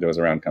Justice. What goes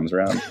around comes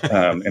around.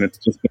 And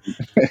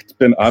it's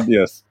been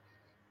obvious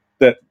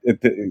that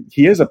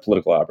he is a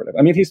political operative.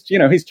 I mean, he's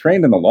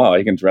trained in the law.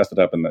 He can dress it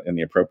up in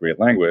the appropriate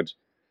language.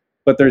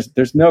 But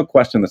there's no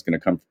question that's going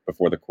to come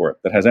before the court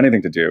that has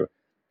anything to do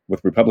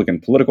with Republican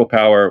political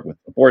power, with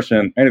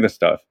abortion, any of this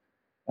stuff.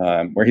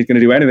 Where he's going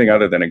to do anything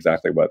other than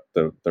exactly what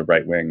the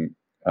right wing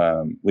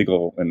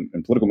legal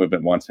and political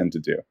movement wants him to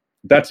do.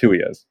 That's who he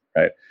is,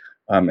 right?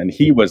 And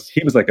he's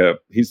like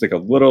a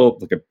little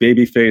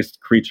baby faced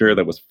creature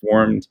that was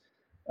formed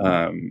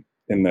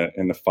in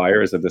the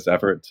fires of this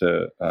effort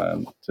to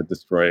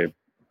destroy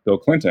Bill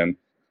Clinton.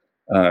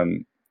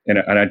 And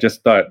I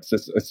just thought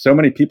so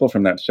many people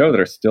from that show that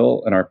are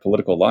still in our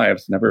political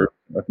lives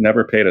have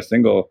never paid a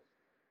single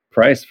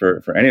price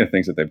for any of the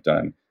things that they've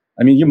done.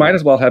 I mean, you might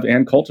as well have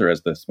Ann Coulter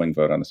as the swing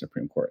vote on the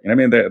Supreme Court. I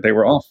mean, they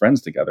were all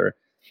friends together.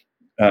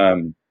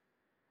 So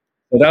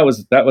that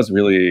was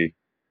really,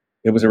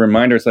 it was a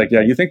reminder. It's like,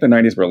 yeah, you think the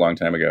 90s were a long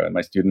time ago, and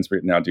my students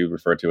now do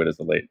refer to it as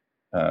the late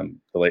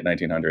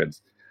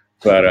 1900s.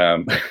 But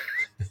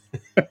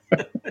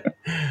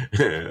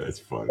it's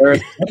funny.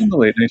 In the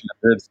late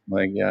 1900s,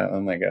 like, yeah,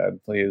 oh my God,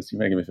 please, you're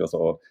making me feel so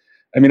old.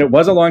 I mean, it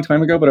was a long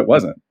time ago, but it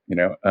wasn't,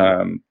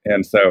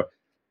 and so.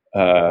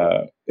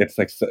 It's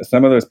like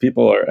some of those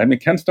people are, I mean,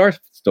 Ken Starr's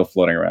still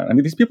floating around. I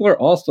mean, these people are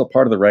all still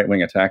part of the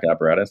right-wing attack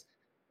apparatus,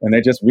 and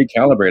they just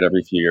recalibrate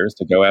every few years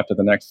to go after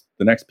the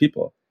next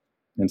people.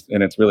 And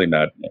it's really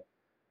maddening.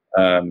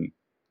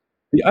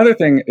 The other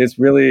thing is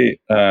really,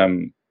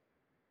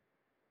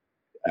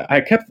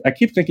 I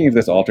keep thinking of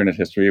this alternate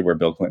history where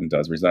Bill Clinton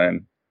does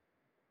resign.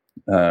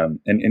 And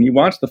you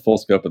watch the full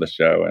scope of the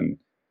show, and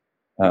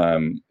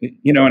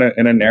in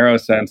a narrow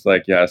sense,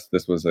 like, yes,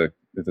 this was a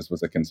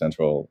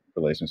consensual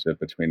relationship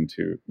between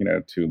two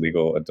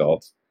legal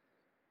adults,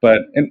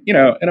 but in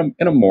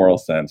a moral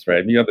sense,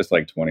 right? You have this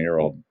like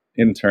 20-year-old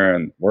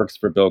intern works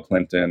for Bill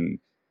Clinton,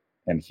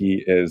 and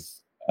he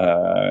was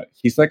a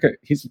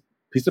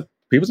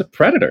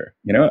predator.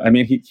 I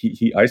mean,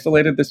 he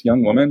isolated this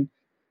young woman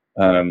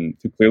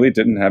who clearly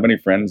didn't have any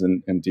friends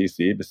in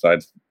DC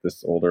besides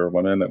this older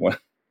woman that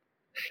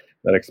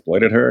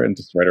exploited her and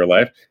destroyed her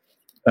life.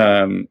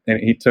 And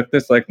he took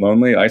this like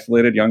lonely,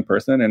 isolated young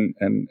person,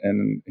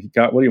 and he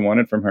got what he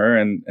wanted from her,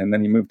 and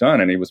then he moved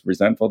on, and he was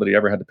resentful that he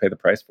ever had to pay the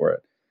price for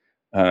it.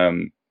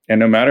 And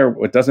no matter,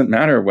 it doesn't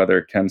matter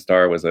whether Ken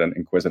Starr was an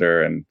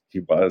inquisitor, and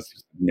he's a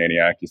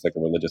maniac, he's like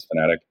a religious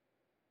fanatic.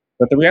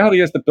 But the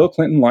reality is that Bill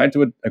Clinton lied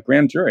to a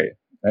grand jury,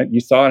 right? You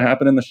saw it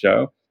happen in the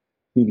show.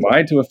 He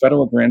lied to a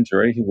federal grand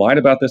jury. He lied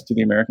about this to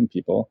the American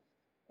people.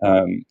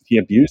 He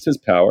abused his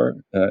power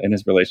in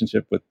his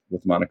relationship with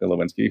Monica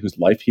Lewinsky, whose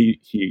life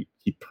he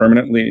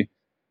permanently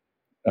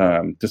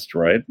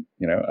destroyed.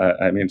 You know,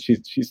 I mean, she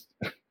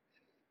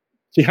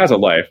has a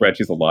life, right?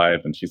 She's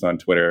alive and she's on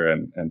Twitter,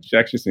 and she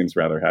actually seems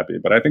rather happy.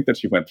 But I think that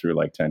she went through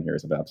like 10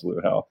 years of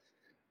absolute hell.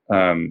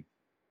 And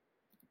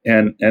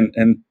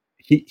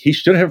he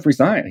should have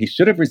resigned. He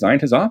should have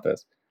resigned his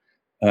office.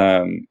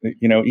 You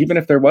know, even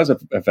if there was a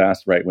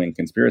vast right-wing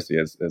conspiracy,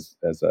 as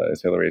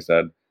Hillary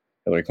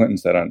Clinton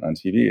said on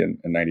TV in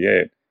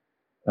 '98,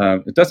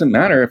 it doesn't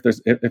matter if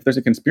there's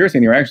a conspiracy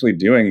and you're actually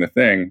doing the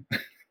thing.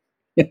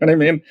 You know what I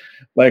mean?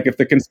 Like if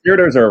the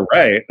conspirators are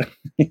right,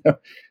 you know,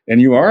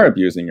 and you are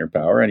abusing your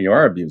power and you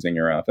are abusing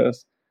your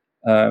office,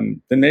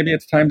 then maybe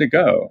it's time to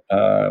go.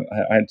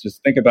 I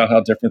just think about how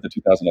different the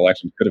 2000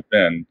 election could have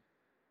been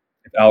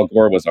if Al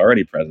Gore was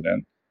already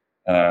president.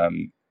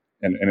 And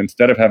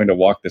instead of having to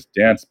walk this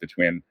dance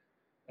between,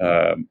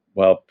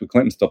 well,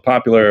 Clinton's still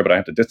popular, but I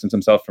have to distance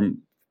myself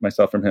from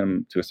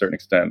him to a certain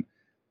extent,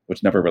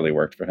 which never really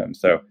worked for him.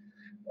 So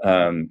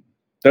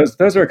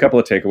those are a couple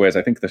of takeaways.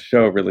 I think the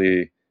show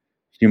really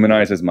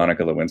humanizes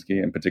Monica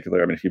Lewinsky in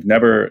particular. I mean,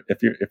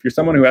 if you're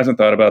someone who hasn't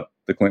thought about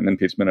the Clinton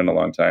impeachment in a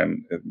long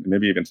time,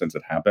 maybe even since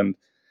it happened,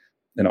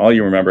 and all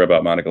you remember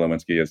about Monica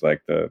Lewinsky is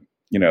like the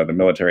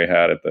military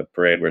hat at the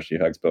parade where she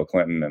hugs Bill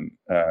Clinton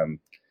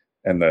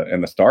and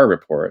the Starr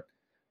Report.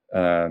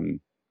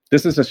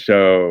 This is a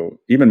show,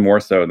 even more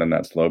so than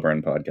that Slow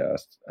Burn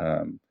podcast.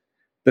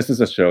 This is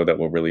a show that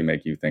will really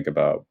make you think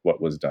about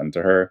what was done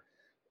to her,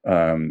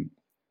 and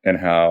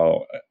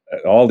how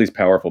all these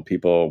powerful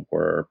people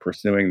were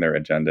pursuing their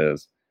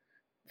agendas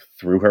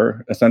through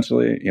her,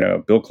 essentially. You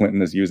know, Bill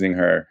Clinton is using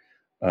her.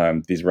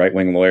 These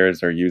right-wing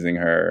lawyers are using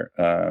her.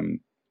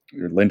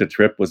 Linda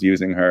Tripp was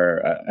using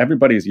her.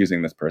 Everybody's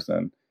using this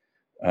person.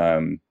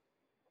 And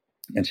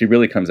she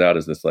really comes out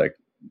as this like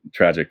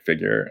tragic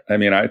figure. I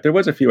mean, there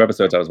was a few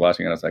episodes I was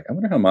watching and I was like, I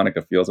wonder how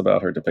Monica feels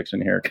about her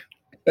depiction here.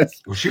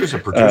 Well, she was a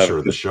producer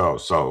of the show,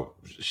 so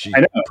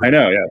I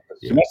know, yeah.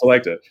 She must have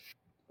liked it.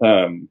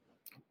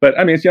 But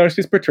I mean, you know,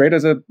 she's portrayed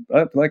as a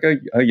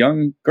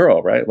young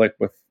girl, right? Like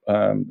with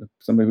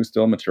somebody who's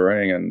still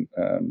maturing, and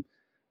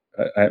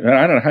I don't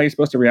know how you're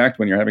supposed to react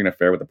when you're having an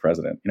affair with the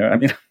president. You know, I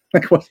mean,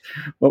 like what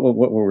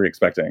were we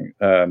expecting?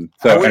 I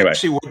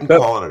actually wouldn't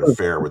call it an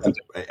affair with the.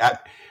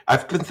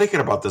 I've been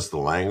thinking about this, the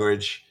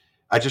language.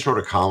 I just wrote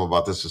a column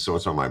about this, so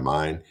it's on my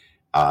mind.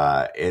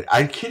 And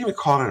I can't even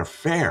call it an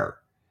affair.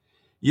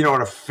 You know,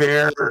 an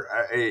affair.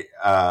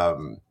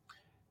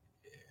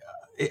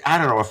 I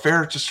don't know.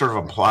 Affair just sort of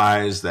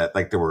implies that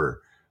like there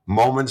were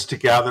moments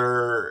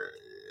together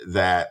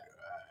that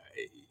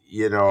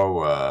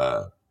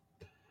were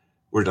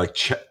like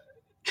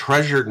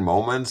treasured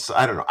moments.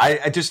 I don't know.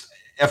 I just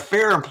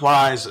affair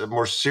implies a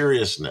more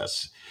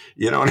seriousness.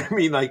 You know what I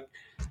mean? Like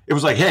it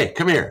was like, hey,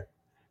 come here.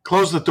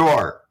 Close the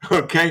door,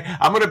 okay?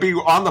 I'm going to be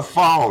on the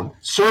phone.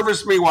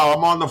 Service me while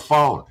I'm on the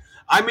phone.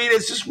 I mean,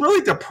 it's just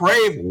really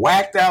depraved,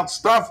 whacked out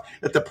stuff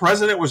that the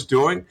president was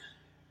doing.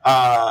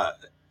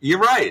 You're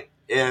right.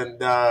 And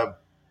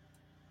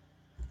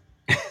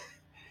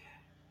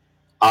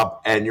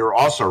and you're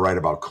also right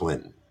about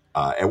Clinton.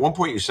 At one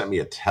point, you sent me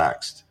a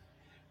text,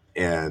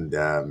 and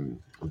I'm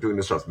doing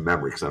this off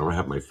memory because I don't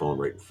have my phone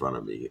right in front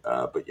of me.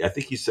 But I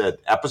think you said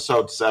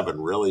episode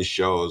 7 really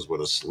shows what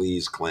a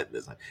sleaze Clinton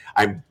is.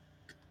 I'm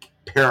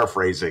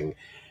paraphrasing,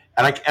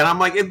 and I'm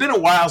like, it'd been a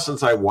while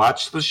since I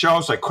watched the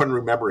show, so I couldn't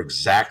remember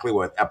exactly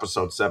what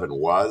episode 7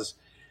 was.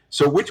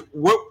 So, what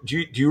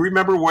do you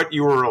remember what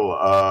you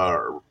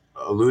were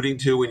alluding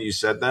to when you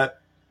said that?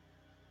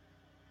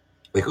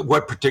 Like,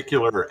 what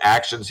particular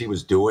actions he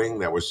was doing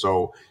that was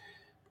so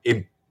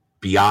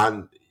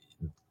beyond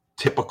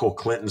typical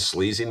Clinton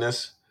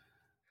sleaziness?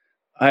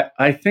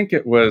 I think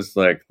it was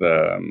like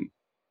when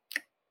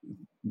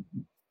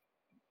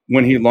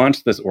he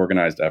launched this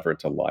organized effort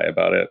to lie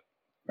about it,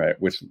 right?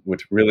 Which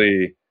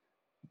really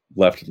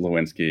left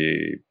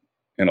Lewinsky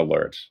in a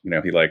lurch. You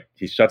know,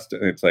 he shuts.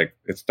 It's like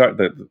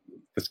the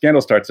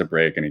scandal starts to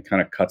break, and he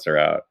kind of cuts her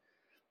out.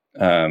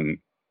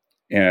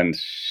 And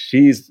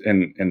she's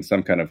in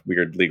some kind of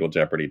weird legal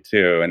jeopardy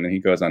too. And then he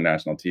goes on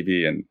national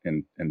TV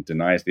and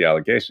denies the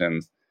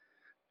allegations.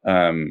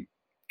 And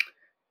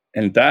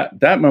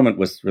that moment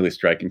was really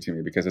striking to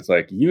me because it's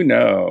like, you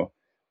know,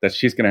 that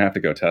she's going to have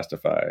to go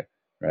testify,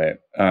 right?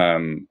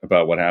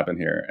 About what happened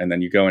here. And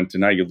then you go and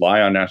deny, you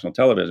lie on national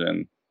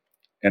television.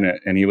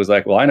 And he was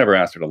like, well, I never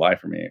asked her to lie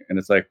for me. And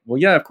it's like, well,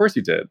 yeah, of course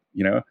you did.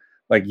 You know,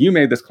 like you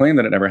made this claim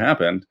that it never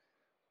happened.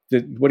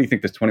 What do you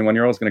think? This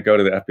 21-year-old is going to go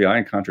to the FBI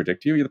and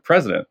contradict you? You're the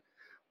president.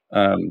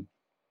 And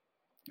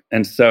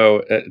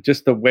so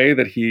just the way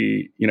that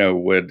he, you know,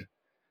 would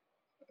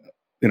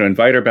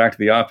invite her back to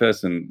the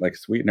office and like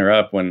sweeten her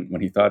up when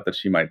he thought that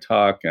she might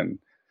talk. And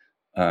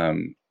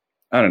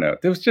I don't know.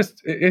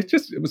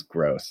 It was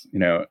gross.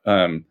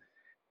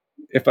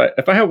 If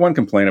I have one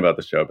complaint about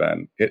the show,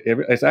 Ben,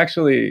 it's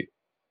actually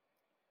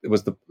it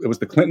was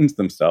the Clintons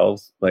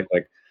themselves. Like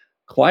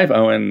Clive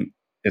Owen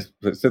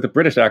so the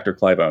British actor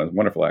Clive Owen, a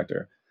wonderful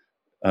actor,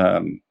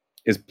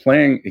 is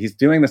playing. He's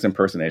doing this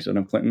impersonation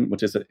of Clinton,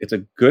 which is it's a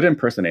good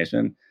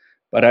impersonation,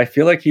 but I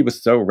feel like he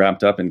was so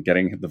wrapped up in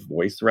getting the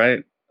voice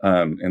right,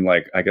 and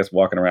like I guess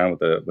walking around with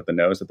the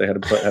nose that they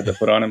had to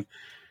put on him.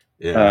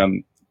 Yeah.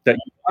 That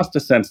you lost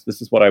a sense.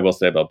 This is what I will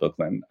say about Bill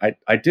Clinton.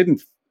 I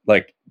didn't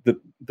like the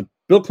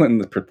Bill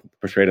Clinton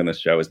portrayed in this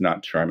show is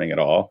not charming at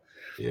all.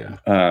 Yeah.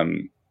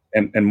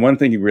 And one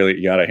thing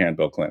you gotta hand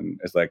Bill Clinton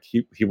is like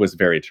he was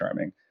very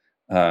charming.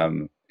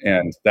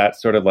 And that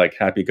sort of like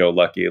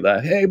happy-go-lucky,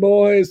 like, hey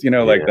boys,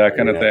 like that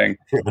kind of thing,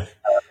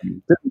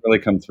 didn't really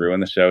come through in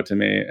the show to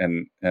me.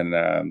 And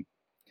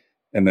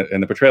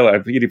the portrayal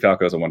of Edie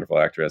Falco is a wonderful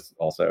actress,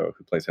 also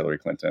who plays Hillary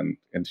Clinton,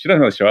 and she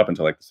doesn't really show up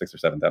until like the 6th or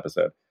 7th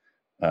episode.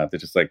 They're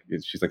just like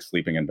she's like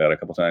sleeping in bed a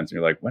couple times, and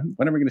you're like, when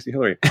are we going to see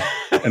Hillary?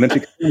 And then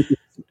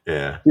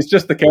she's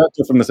just the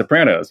character from The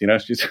Sopranos,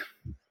 She's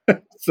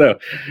so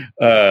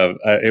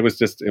it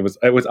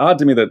was odd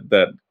to me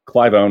that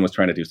Clive Owen was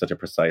trying to do such a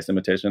precise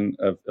imitation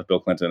of Bill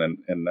Clinton,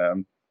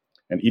 and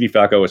Edie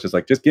Falco was just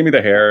like, just give me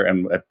the hair,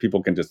 and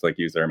people can just like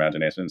use their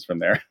imaginations from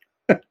there.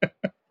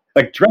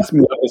 Like dress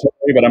me up as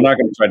Hillary, but I'm not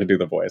going to try to do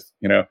the voice,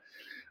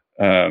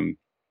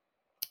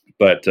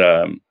 But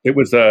it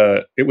was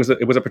a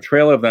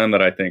portrayal of them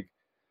that I think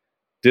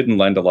didn't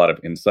lend a lot of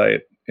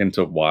insight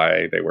into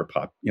why they were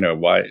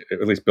why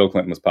at least Bill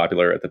Clinton was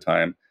popular at the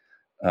time.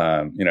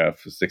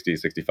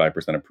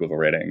 60-65% approval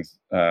ratings.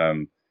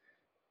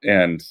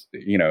 And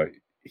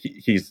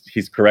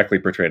he's correctly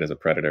portrayed as a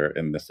predator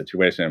in this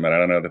situation, but I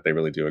don't know that they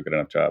really do a good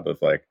enough job of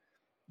like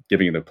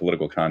giving you the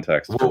political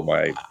context for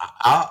why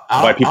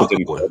people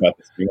didn't care about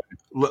this.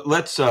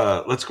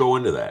 Let's go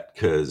into that,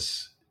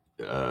 because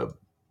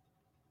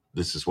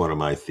this is one of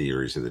my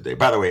theories of the day.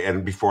 By the way,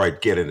 and before I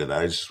get into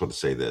that, I just want to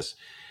say this: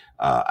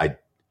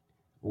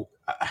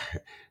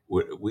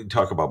 we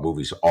talk about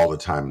movies all the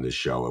time in this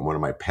show, and one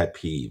of my pet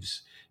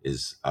peeves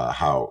is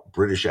how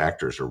British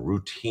actors are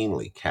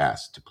routinely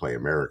cast to play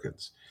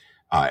Americans,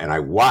 and I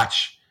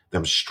watch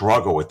them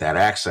struggle with that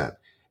accent,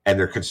 and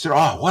they're considered,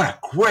 oh, what a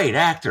great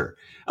actor.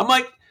 I'm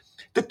like,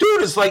 the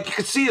dude is like, you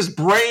can see his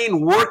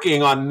brain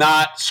working on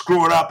not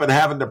screwing up and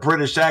having the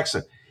British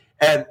accent.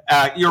 And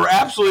you're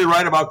absolutely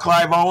right about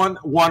Clive Owen,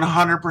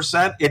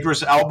 100%.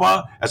 Idris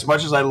Elba, as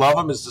much as I love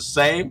him, is the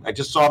same. I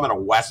just saw him in a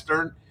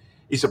Western.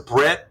 He's a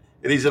Brit,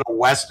 and he's in a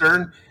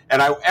Western.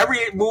 And every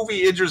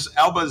movie Idris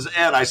Elba's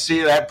in, I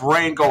see that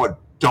brain going,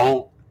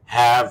 don't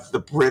have the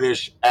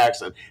British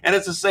accent. And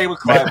it's the same with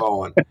Clive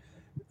Owen.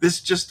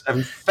 This just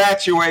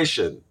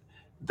infatuation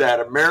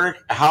that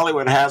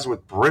Hollywood has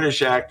with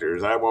British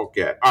actors, I won't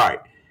get. All right.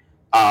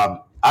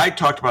 I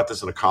talked about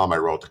this in a column I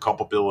wrote, the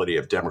culpability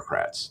of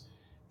Democrats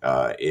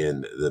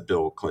in the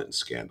Bill Clinton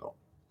scandal.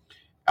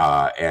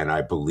 And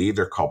I believe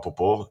they're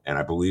culpable, and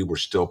I believe we're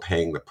still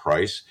paying the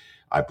price.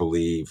 I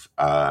believe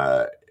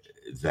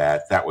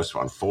that was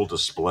on full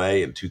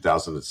display in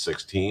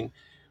 2016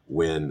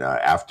 when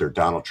after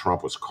Donald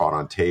Trump was caught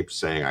on tape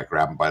saying, I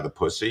grabbed him by the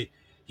pussy,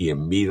 he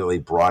immediately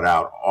brought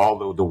out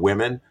all the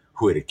women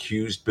who had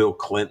accused Bill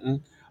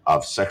Clinton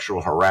of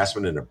sexual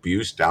harassment and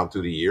abuse down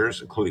through the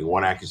years, including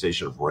one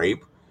accusation of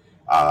rape.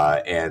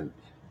 And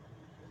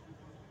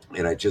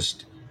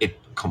it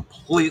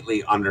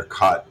completely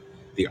undercut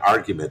the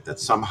argument that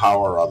somehow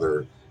or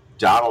other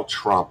Donald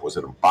Trump was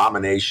an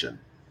abomination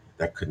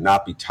that could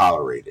not be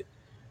tolerated,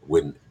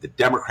 when the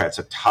Democrats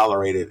had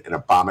tolerated an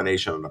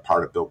abomination on the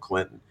part of Bill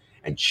Clinton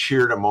and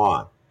cheered him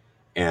on.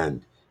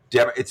 And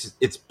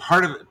it's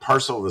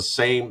parcel of the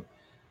same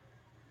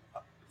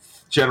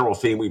general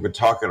theme we've been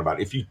talking about.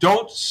 If you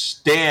don't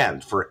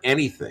stand for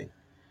anything,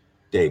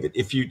 David,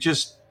 if you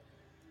just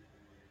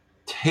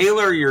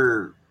tailor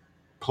your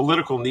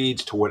political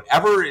needs to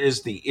whatever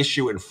is the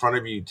issue in front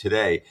of you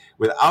today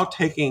without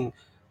taking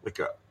like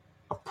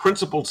a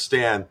principled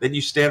stand, then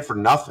you stand for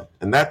nothing.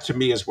 And that to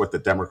me is what the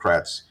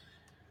Democrats,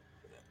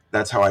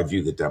 that's how I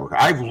view the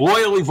Democrat. I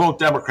loyally vote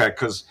Democrat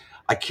because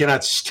I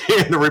cannot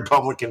stand the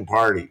Republican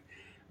Party.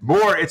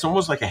 It's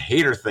almost like a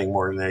hater thing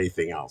more than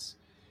anything else.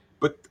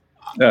 But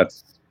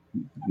that's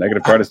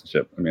negative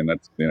partisanship. I mean,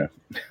 that's,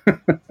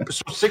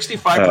 So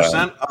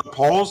 65% of the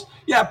polls,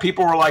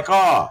 people were like,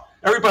 oh,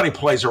 everybody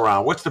plays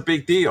around. What's the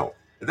big deal?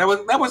 That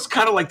was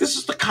kind of like, this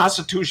is the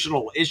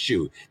constitutional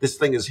issue. This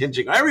thing is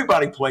hinging.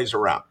 Everybody plays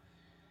around.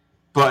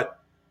 But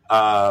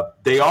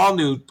they all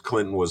knew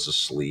Clinton was a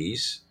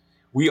sleaze.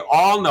 We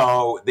all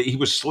know that he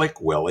was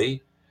Slick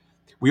Willie.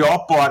 We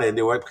all bought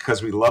into it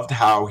because we loved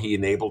how he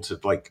enabled to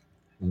like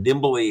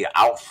nimbly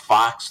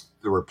outfox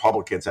the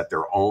Republicans at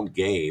their own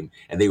game,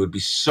 and they would be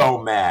so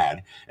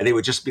mad, and they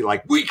would just be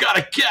like, "We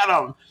gotta get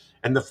him,"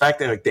 And the fact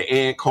that like the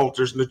Ann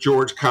Coulters and the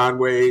George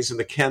Conways and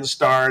the Ken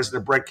Stars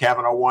and the Brett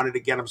Kavanaugh wanted to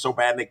get him so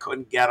bad and they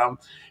couldn't get him.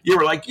 You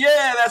were like,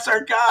 yeah, that's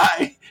our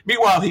guy.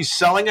 Meanwhile, he's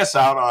selling us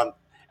out on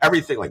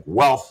everything like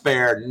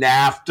welfare,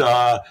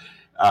 NAFTA,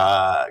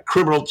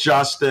 criminal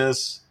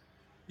justice.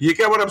 You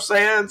get what I'm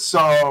saying?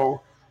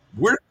 So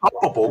we're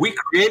culpable. We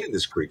created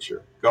this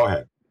creature. Go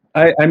ahead.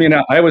 I mean,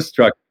 I was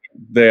struck.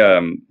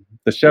 The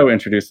show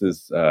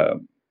introduces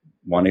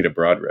Juanita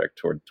Broaddrick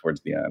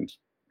towards the end.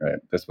 Right.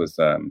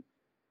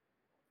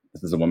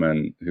 This is a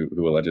woman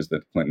who alleges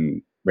that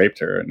Clinton raped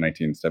her in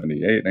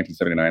 1978,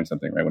 1979,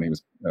 something, right, when he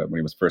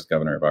was first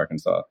governor of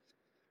Arkansas.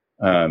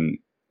 And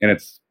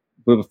it's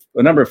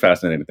a number of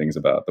fascinating things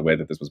about the way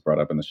that this was brought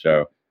up in the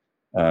show.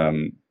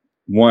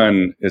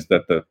 One is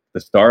that the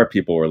Star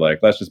people were like,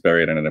 let's just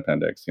bury it in an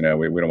appendix. We don't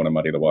want to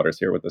muddy the waters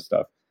here with this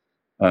stuff.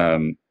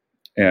 And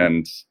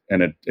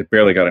it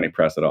barely got any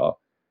press at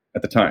all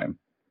at the time.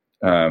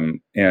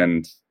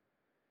 And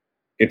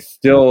it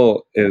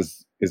still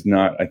is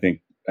not, I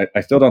think,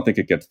 I still don't think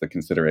it gets the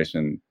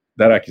consideration,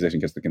 that accusation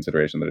gets the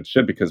consideration that it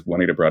should, because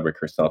Juanita Broaddrick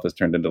herself has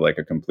turned into like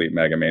a complete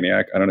MAGA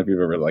maniac. I don't know if you've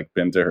ever like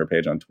been to her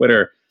page on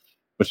Twitter,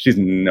 but she's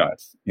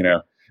nuts, and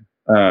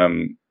I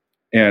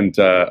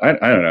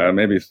don't know,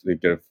 maybe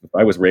if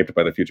I was raped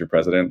by the future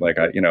president, like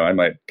I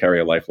might carry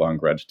a lifelong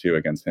grudge too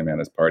against him and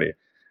his party.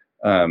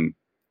 And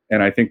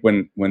I think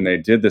when they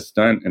did this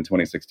stunt in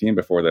 2016,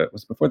 before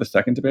the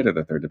second debate or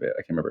the third debate,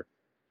 I can't remember,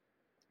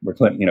 where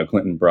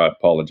Clinton brought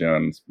Paula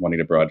Jones,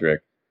 Juanita Broaddrick,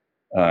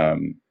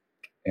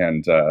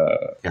 and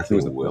who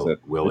was it?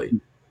 Willie.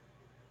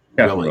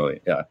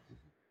 Willie, yeah.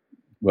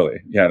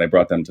 Willie, yeah. They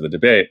brought them to the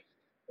debate,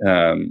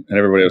 and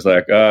everybody was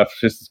like, "Oh,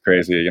 this is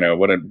crazy!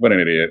 What an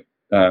idiot!"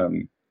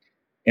 And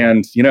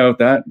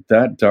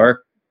that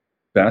dark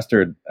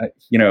bastard,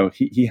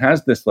 he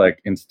has this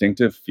like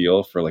instinctive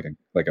feel for like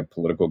a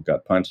political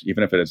gut punch,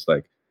 even if it is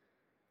like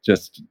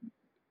just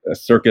a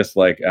circus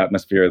like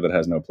atmosphere that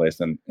has no place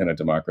in a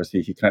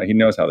democracy. He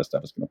knows how this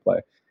stuff is going to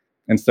play,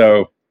 and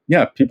so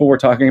yeah, people were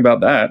talking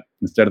about that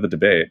instead of the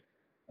debate.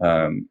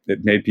 It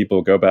made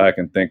people go back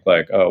and think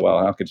like, oh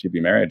well, how could she be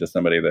married to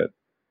somebody that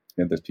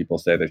there's people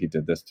say that he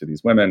did this to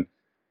these women,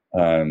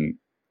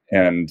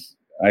 and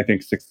I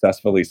think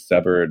successfully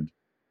severed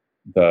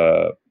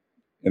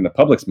in the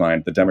public's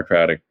mind, the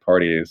Democratic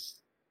Party's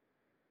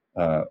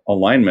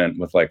alignment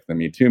with like the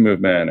Me Too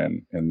movement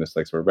and this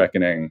like sort of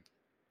reckoning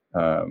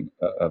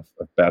of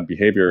bad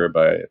behavior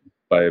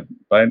by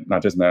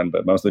not just men,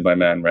 but mostly by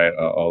men, right,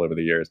 all over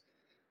the years.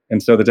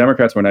 And so the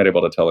Democrats were not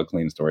able to tell a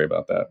clean story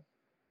about that,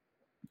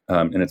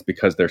 and it's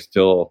because they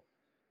still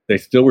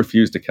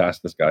refuse to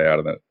cast this guy out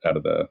of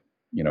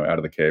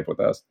the cave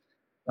with us.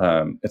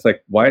 It's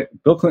like, why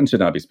Bill Clinton should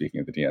not be speaking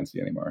at the DNC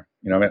anymore.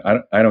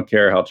 I don't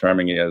care how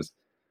charming he is.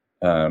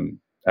 I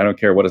don't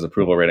care what his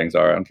approval ratings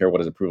are. I don't care what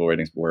his approval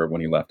ratings were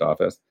when he left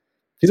office.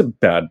 He's a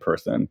bad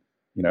person.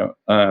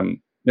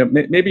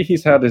 Maybe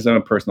he's had his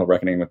own personal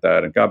reckoning with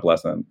that, and God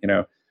bless him.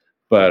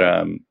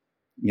 But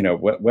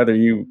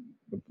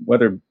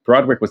whether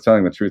Broadwick was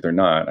telling the truth or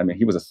not, I mean,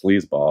 he was a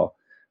sleazeball.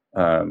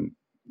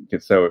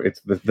 So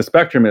it's the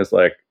spectrum is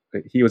like,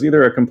 he was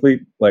either a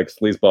complete like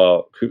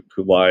sleazeball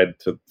who lied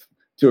to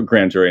a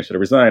grand jury and should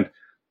have resigned,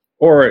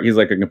 or he's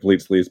like a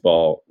complete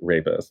sleazeball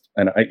rapist.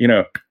 And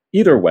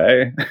either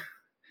way,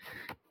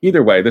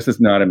 this is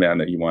not a man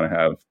that you want to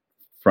have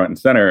front and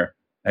center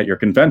at your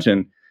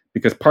convention,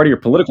 because part of your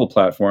political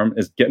platform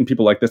is getting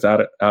people like this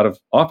out of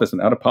office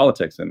and out of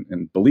politics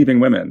and believing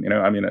women.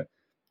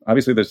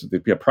 Obviously there's to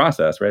be a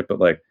process, right? But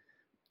like,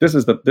 this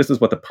is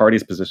what the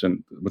party's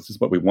position. This is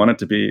what we want it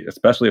to be,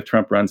 especially if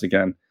Trump runs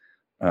again.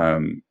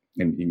 And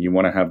you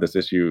want to have this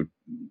issue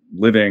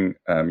living.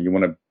 You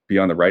want to be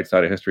on the right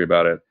side of history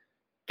about it.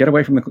 Get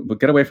away from him.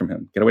 Get away from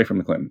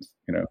the Clintons.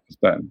 It's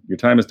done. Your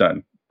time is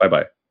done.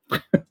 Bye.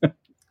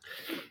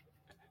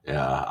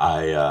 Yeah,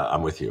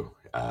 I'm with you.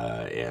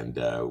 And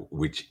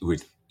which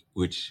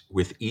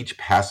with each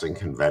passing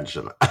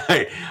convention,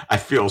 I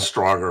feel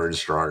stronger and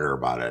stronger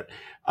about it.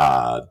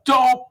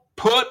 Don't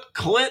put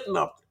Clinton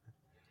up.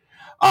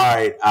 All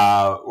right,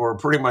 we're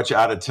pretty much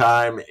out of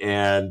time,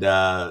 and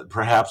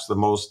perhaps the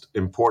most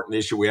important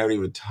issue we haven't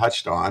even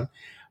touched on,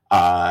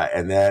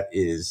 and that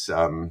is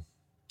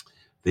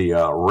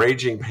the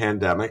raging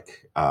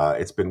pandemic.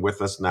 It's been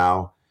with us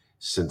now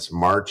since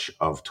March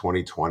of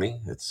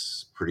 2020.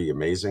 It's pretty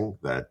amazing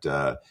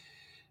that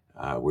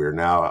we're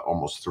now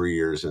almost 3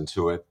 years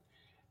into it.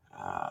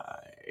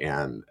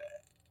 And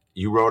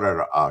you wrote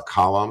a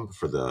column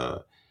for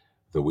the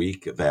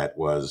week that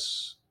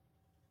was,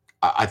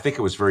 I think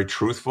it was very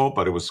truthful,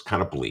 but it was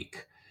kind of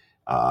bleak.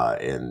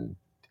 And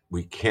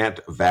we can't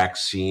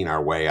vaccine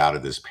our way out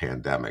of this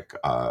pandemic.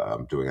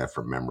 I'm doing that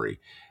from memory.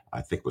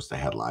 I think was the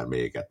headline.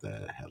 May have got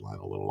the headline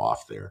a little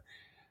off there.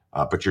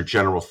 But your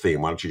general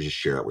theme, why don't you just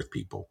share it with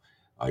people,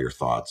 your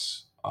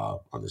thoughts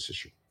on this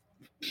issue?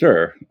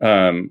 Sure.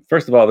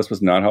 First of all, this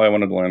was not how I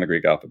wanted to learn the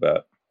Greek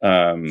alphabet.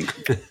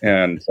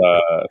 And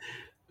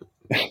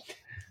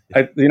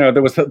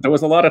there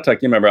was a lot of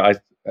talk. You remember, I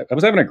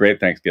was having a great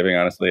Thanksgiving.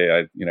 Honestly,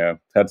 I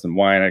had some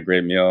wine, had a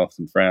great meal,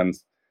 some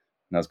friends,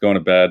 and I was going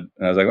to bed.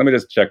 And I was like, let me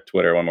just check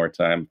Twitter one more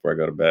time before I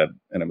go to bed.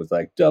 And it was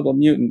like double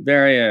mutant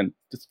variant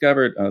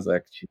discovered. I was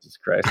like, Jesus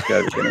Christ, you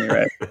gotta be kidding me,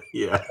 right?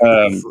 Yeah.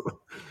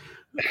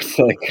 It's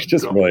like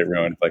just really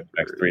ruined like the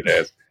next 3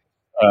 days.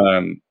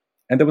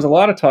 And there was a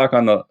lot of talk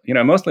on the,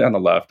 mostly on the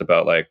left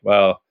about like,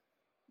 well,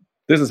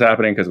 this is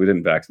happening because we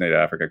didn't vaccinate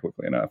Africa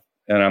quickly enough.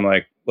 And I'm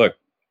like, look,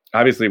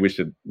 obviously we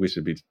should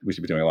be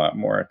doing a lot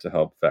more to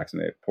help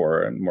vaccinate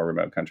poorer and more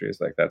remote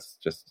countries. Like that's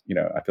just,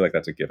 I feel like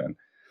that's a given.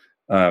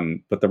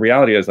 But the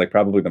reality is like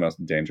probably the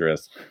most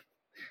dangerous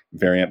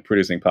variant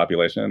producing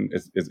population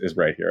is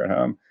right here at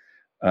home,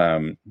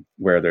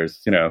 where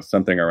there's,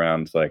 something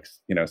around like,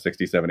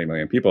 60, 70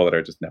 million people that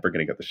are just never going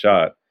to get the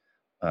shot,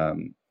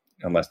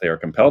 unless they are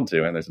compelled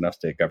to. And there's enough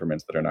state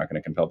governments that are not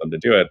going to compel them to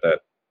do it,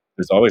 that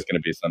there's always going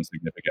to be some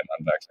significant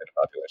unvaccinated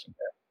population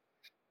here.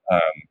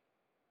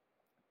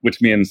 Which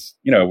means,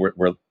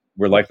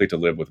 we're likely to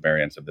live with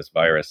variants of this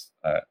virus.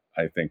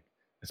 I think,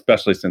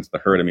 especially since the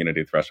herd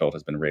immunity threshold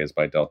has been raised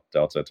by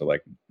Delta to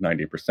like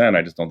 90%.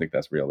 I just don't think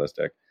that's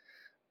realistic.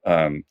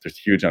 There's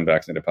huge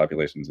unvaccinated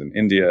populations in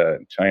India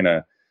and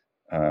China.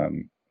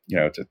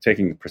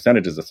 Taking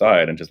percentages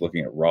aside and just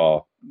looking at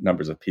raw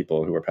numbers of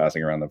people who are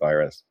passing around the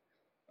virus,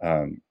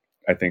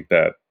 I think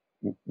that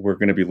we're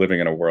going to be living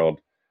in a world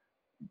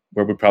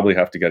where we probably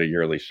have to get a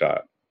yearly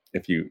shot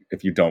if you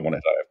don't want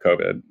to die of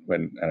COVID.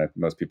 And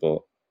most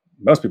people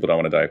don't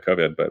want to die of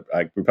COVID, but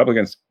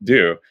Republicans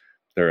do.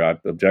 They're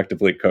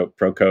objectively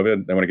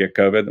pro-COVID. They want to get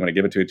COVID. They want to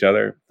give it to each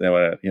other. They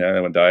want to,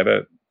 they want to die of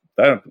it.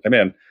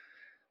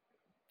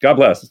 God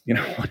bless.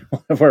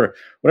 Whatever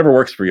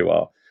works for you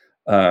all.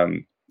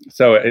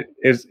 So it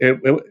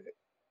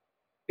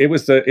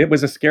was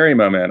a scary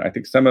moment. I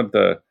think some of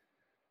the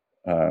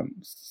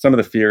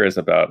fear is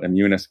about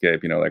immune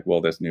escape. Like,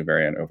 will this new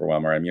variant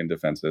overwhelm our immune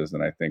defenses?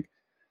 And I think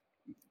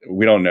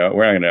we don't know.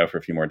 We're not going to know for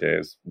a few more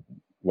days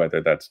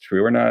whether that's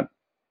true or not.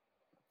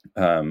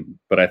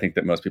 But I think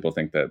that most people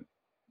think that,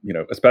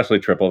 especially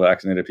triple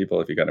vaccinated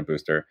people, if you got a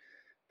booster,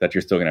 that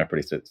you're still going to have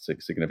pretty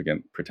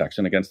significant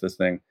protection against this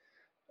thing.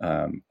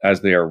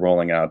 As they are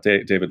rolling out,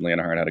 David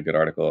Leonhardt had a good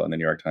article in the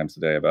New York Times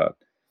today about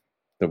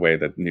the way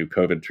that new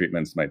COVID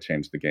treatments might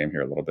change the game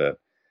here a little bit.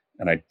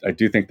 And I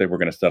do think that we're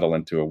going to settle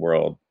into a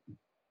world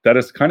that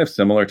is kind of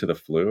similar to the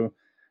flu,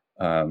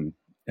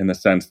 in the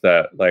sense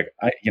that, like,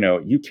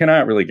 you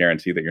cannot really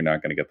guarantee that you're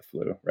not going to get the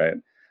flu, right?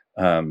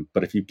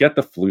 But if you get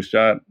the flu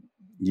shot,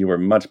 you are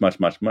much, much,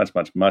 much, much,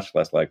 much, much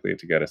less likely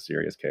to get a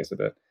serious case of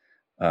it.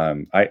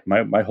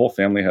 My whole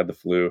family had the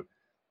flu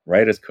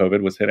right as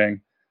COVID was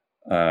hitting,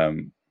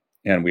 and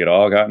we had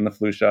all gotten the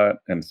flu shot,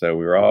 and so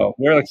we were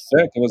like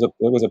sick. It was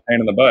a pain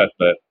in the butt,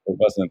 but it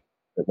wasn't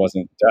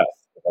death.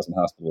 It wasn't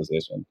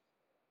hospitalization.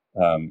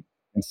 And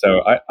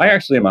so I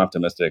actually am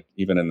optimistic,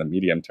 even in the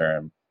medium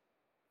term,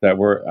 that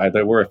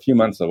we're a few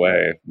months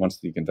away. Once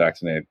you can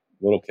vaccinate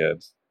little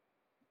kids,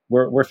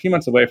 we're a few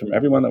months away from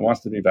everyone that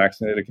wants to be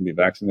vaccinated can be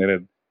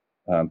vaccinated.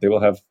 They will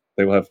have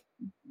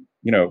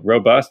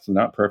robust,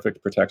 not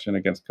perfect protection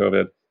against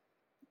COVID.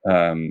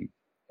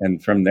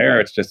 And from there,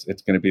 it's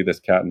going to be this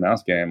cat and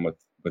mouse game with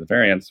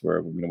variants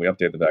where we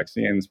update the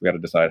vaccines. We got to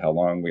decide how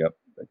long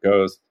it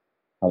goes.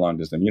 How long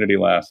does immunity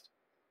last?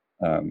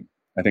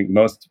 I think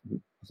most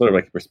sort of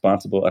like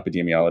responsible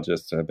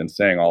epidemiologists have been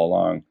saying all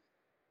along,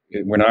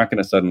 we're not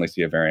going to suddenly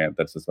see a variant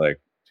that's just like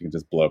you can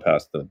just blow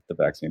past the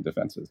vaccine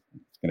defenses.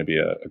 It's going to be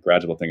a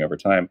gradual thing over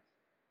time.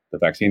 The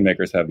vaccine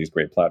makers have these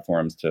great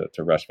platforms to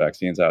rush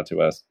vaccines out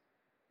to us.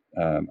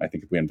 I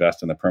think if we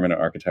invest in the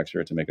permanent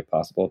architecture to make it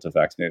possible to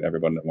vaccinate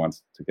everyone that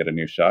wants to get a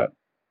new shot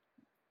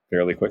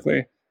fairly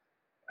quickly,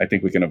 I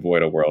think we can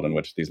avoid a world in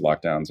which these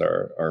lockdowns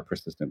are a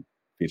persistent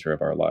feature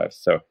of our lives.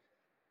 So,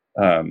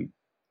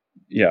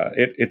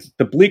 it's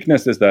the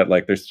bleakness is that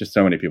like there's just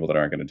so many people that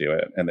aren't going to do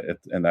it,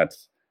 and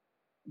that's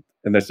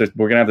just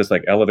we're going to have this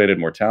like elevated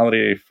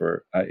mortality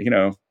for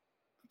a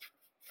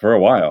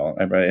while,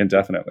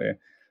 indefinitely.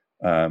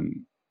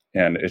 And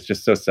it's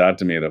just so sad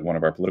to me that one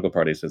of our political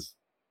parties has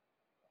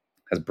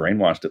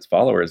brainwashed its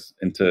followers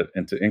into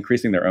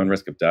increasing their own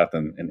risk of death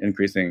and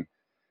increasing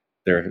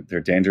their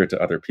danger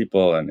to other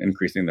people and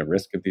increasing the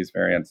risk of these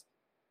variants.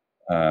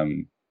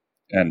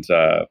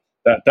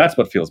 That's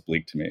what feels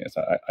bleak to me. Is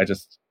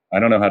I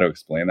don't know how to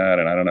explain that,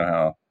 and I don't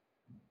know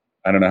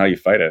how you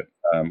fight it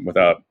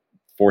without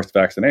forced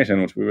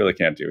vaccination, which we really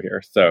can't do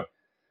here. So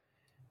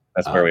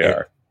that's where we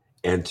are.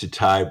 And to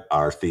tie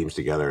our themes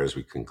together as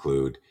we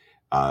conclude,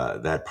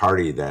 that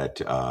party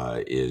that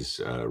is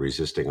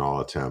resisting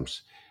all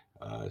attempts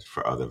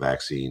for the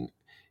vaccine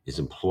is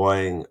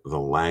employing the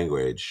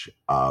language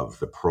of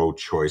the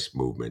pro-choice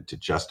movement to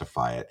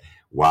justify it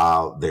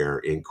while they're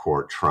in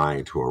court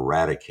trying to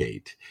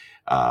eradicate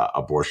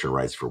abortion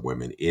rights for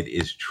women. It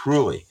is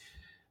truly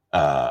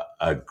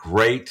a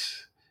great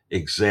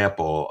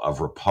example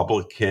of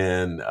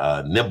Republican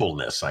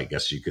nimbleness, I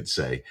guess you could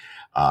say.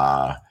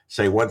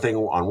 Say one thing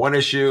on one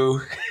issue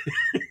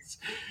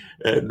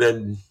and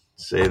then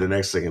Say the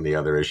next thing in the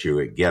other issue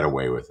and get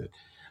away with it.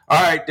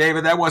 All right,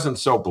 David, that wasn't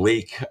so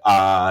bleak.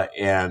 I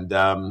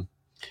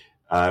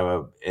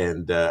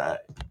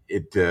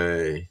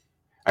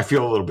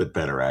feel a little bit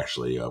better,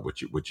 actually.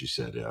 What you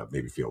said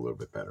made me feel a little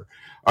bit better.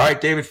 All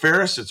right, David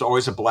Faris, it's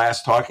always a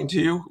blast talking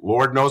to you.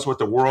 Lord knows what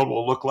the world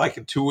will look like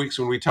in 2 weeks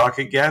when we talk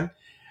again.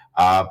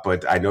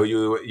 But I know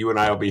you and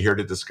I will be here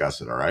to discuss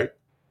it. All right.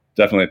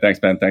 Definitely. Thanks,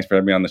 Ben. Thanks for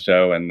having me on the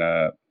show, and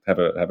have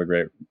a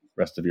great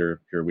rest of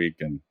your week.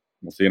 And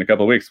we'll see you in a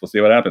couple of weeks. We'll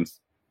see what happens.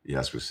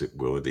 Yes,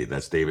 we'll indeed.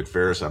 That's David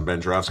Faris. I'm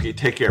Ben Joravsky.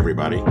 Take care,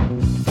 everybody.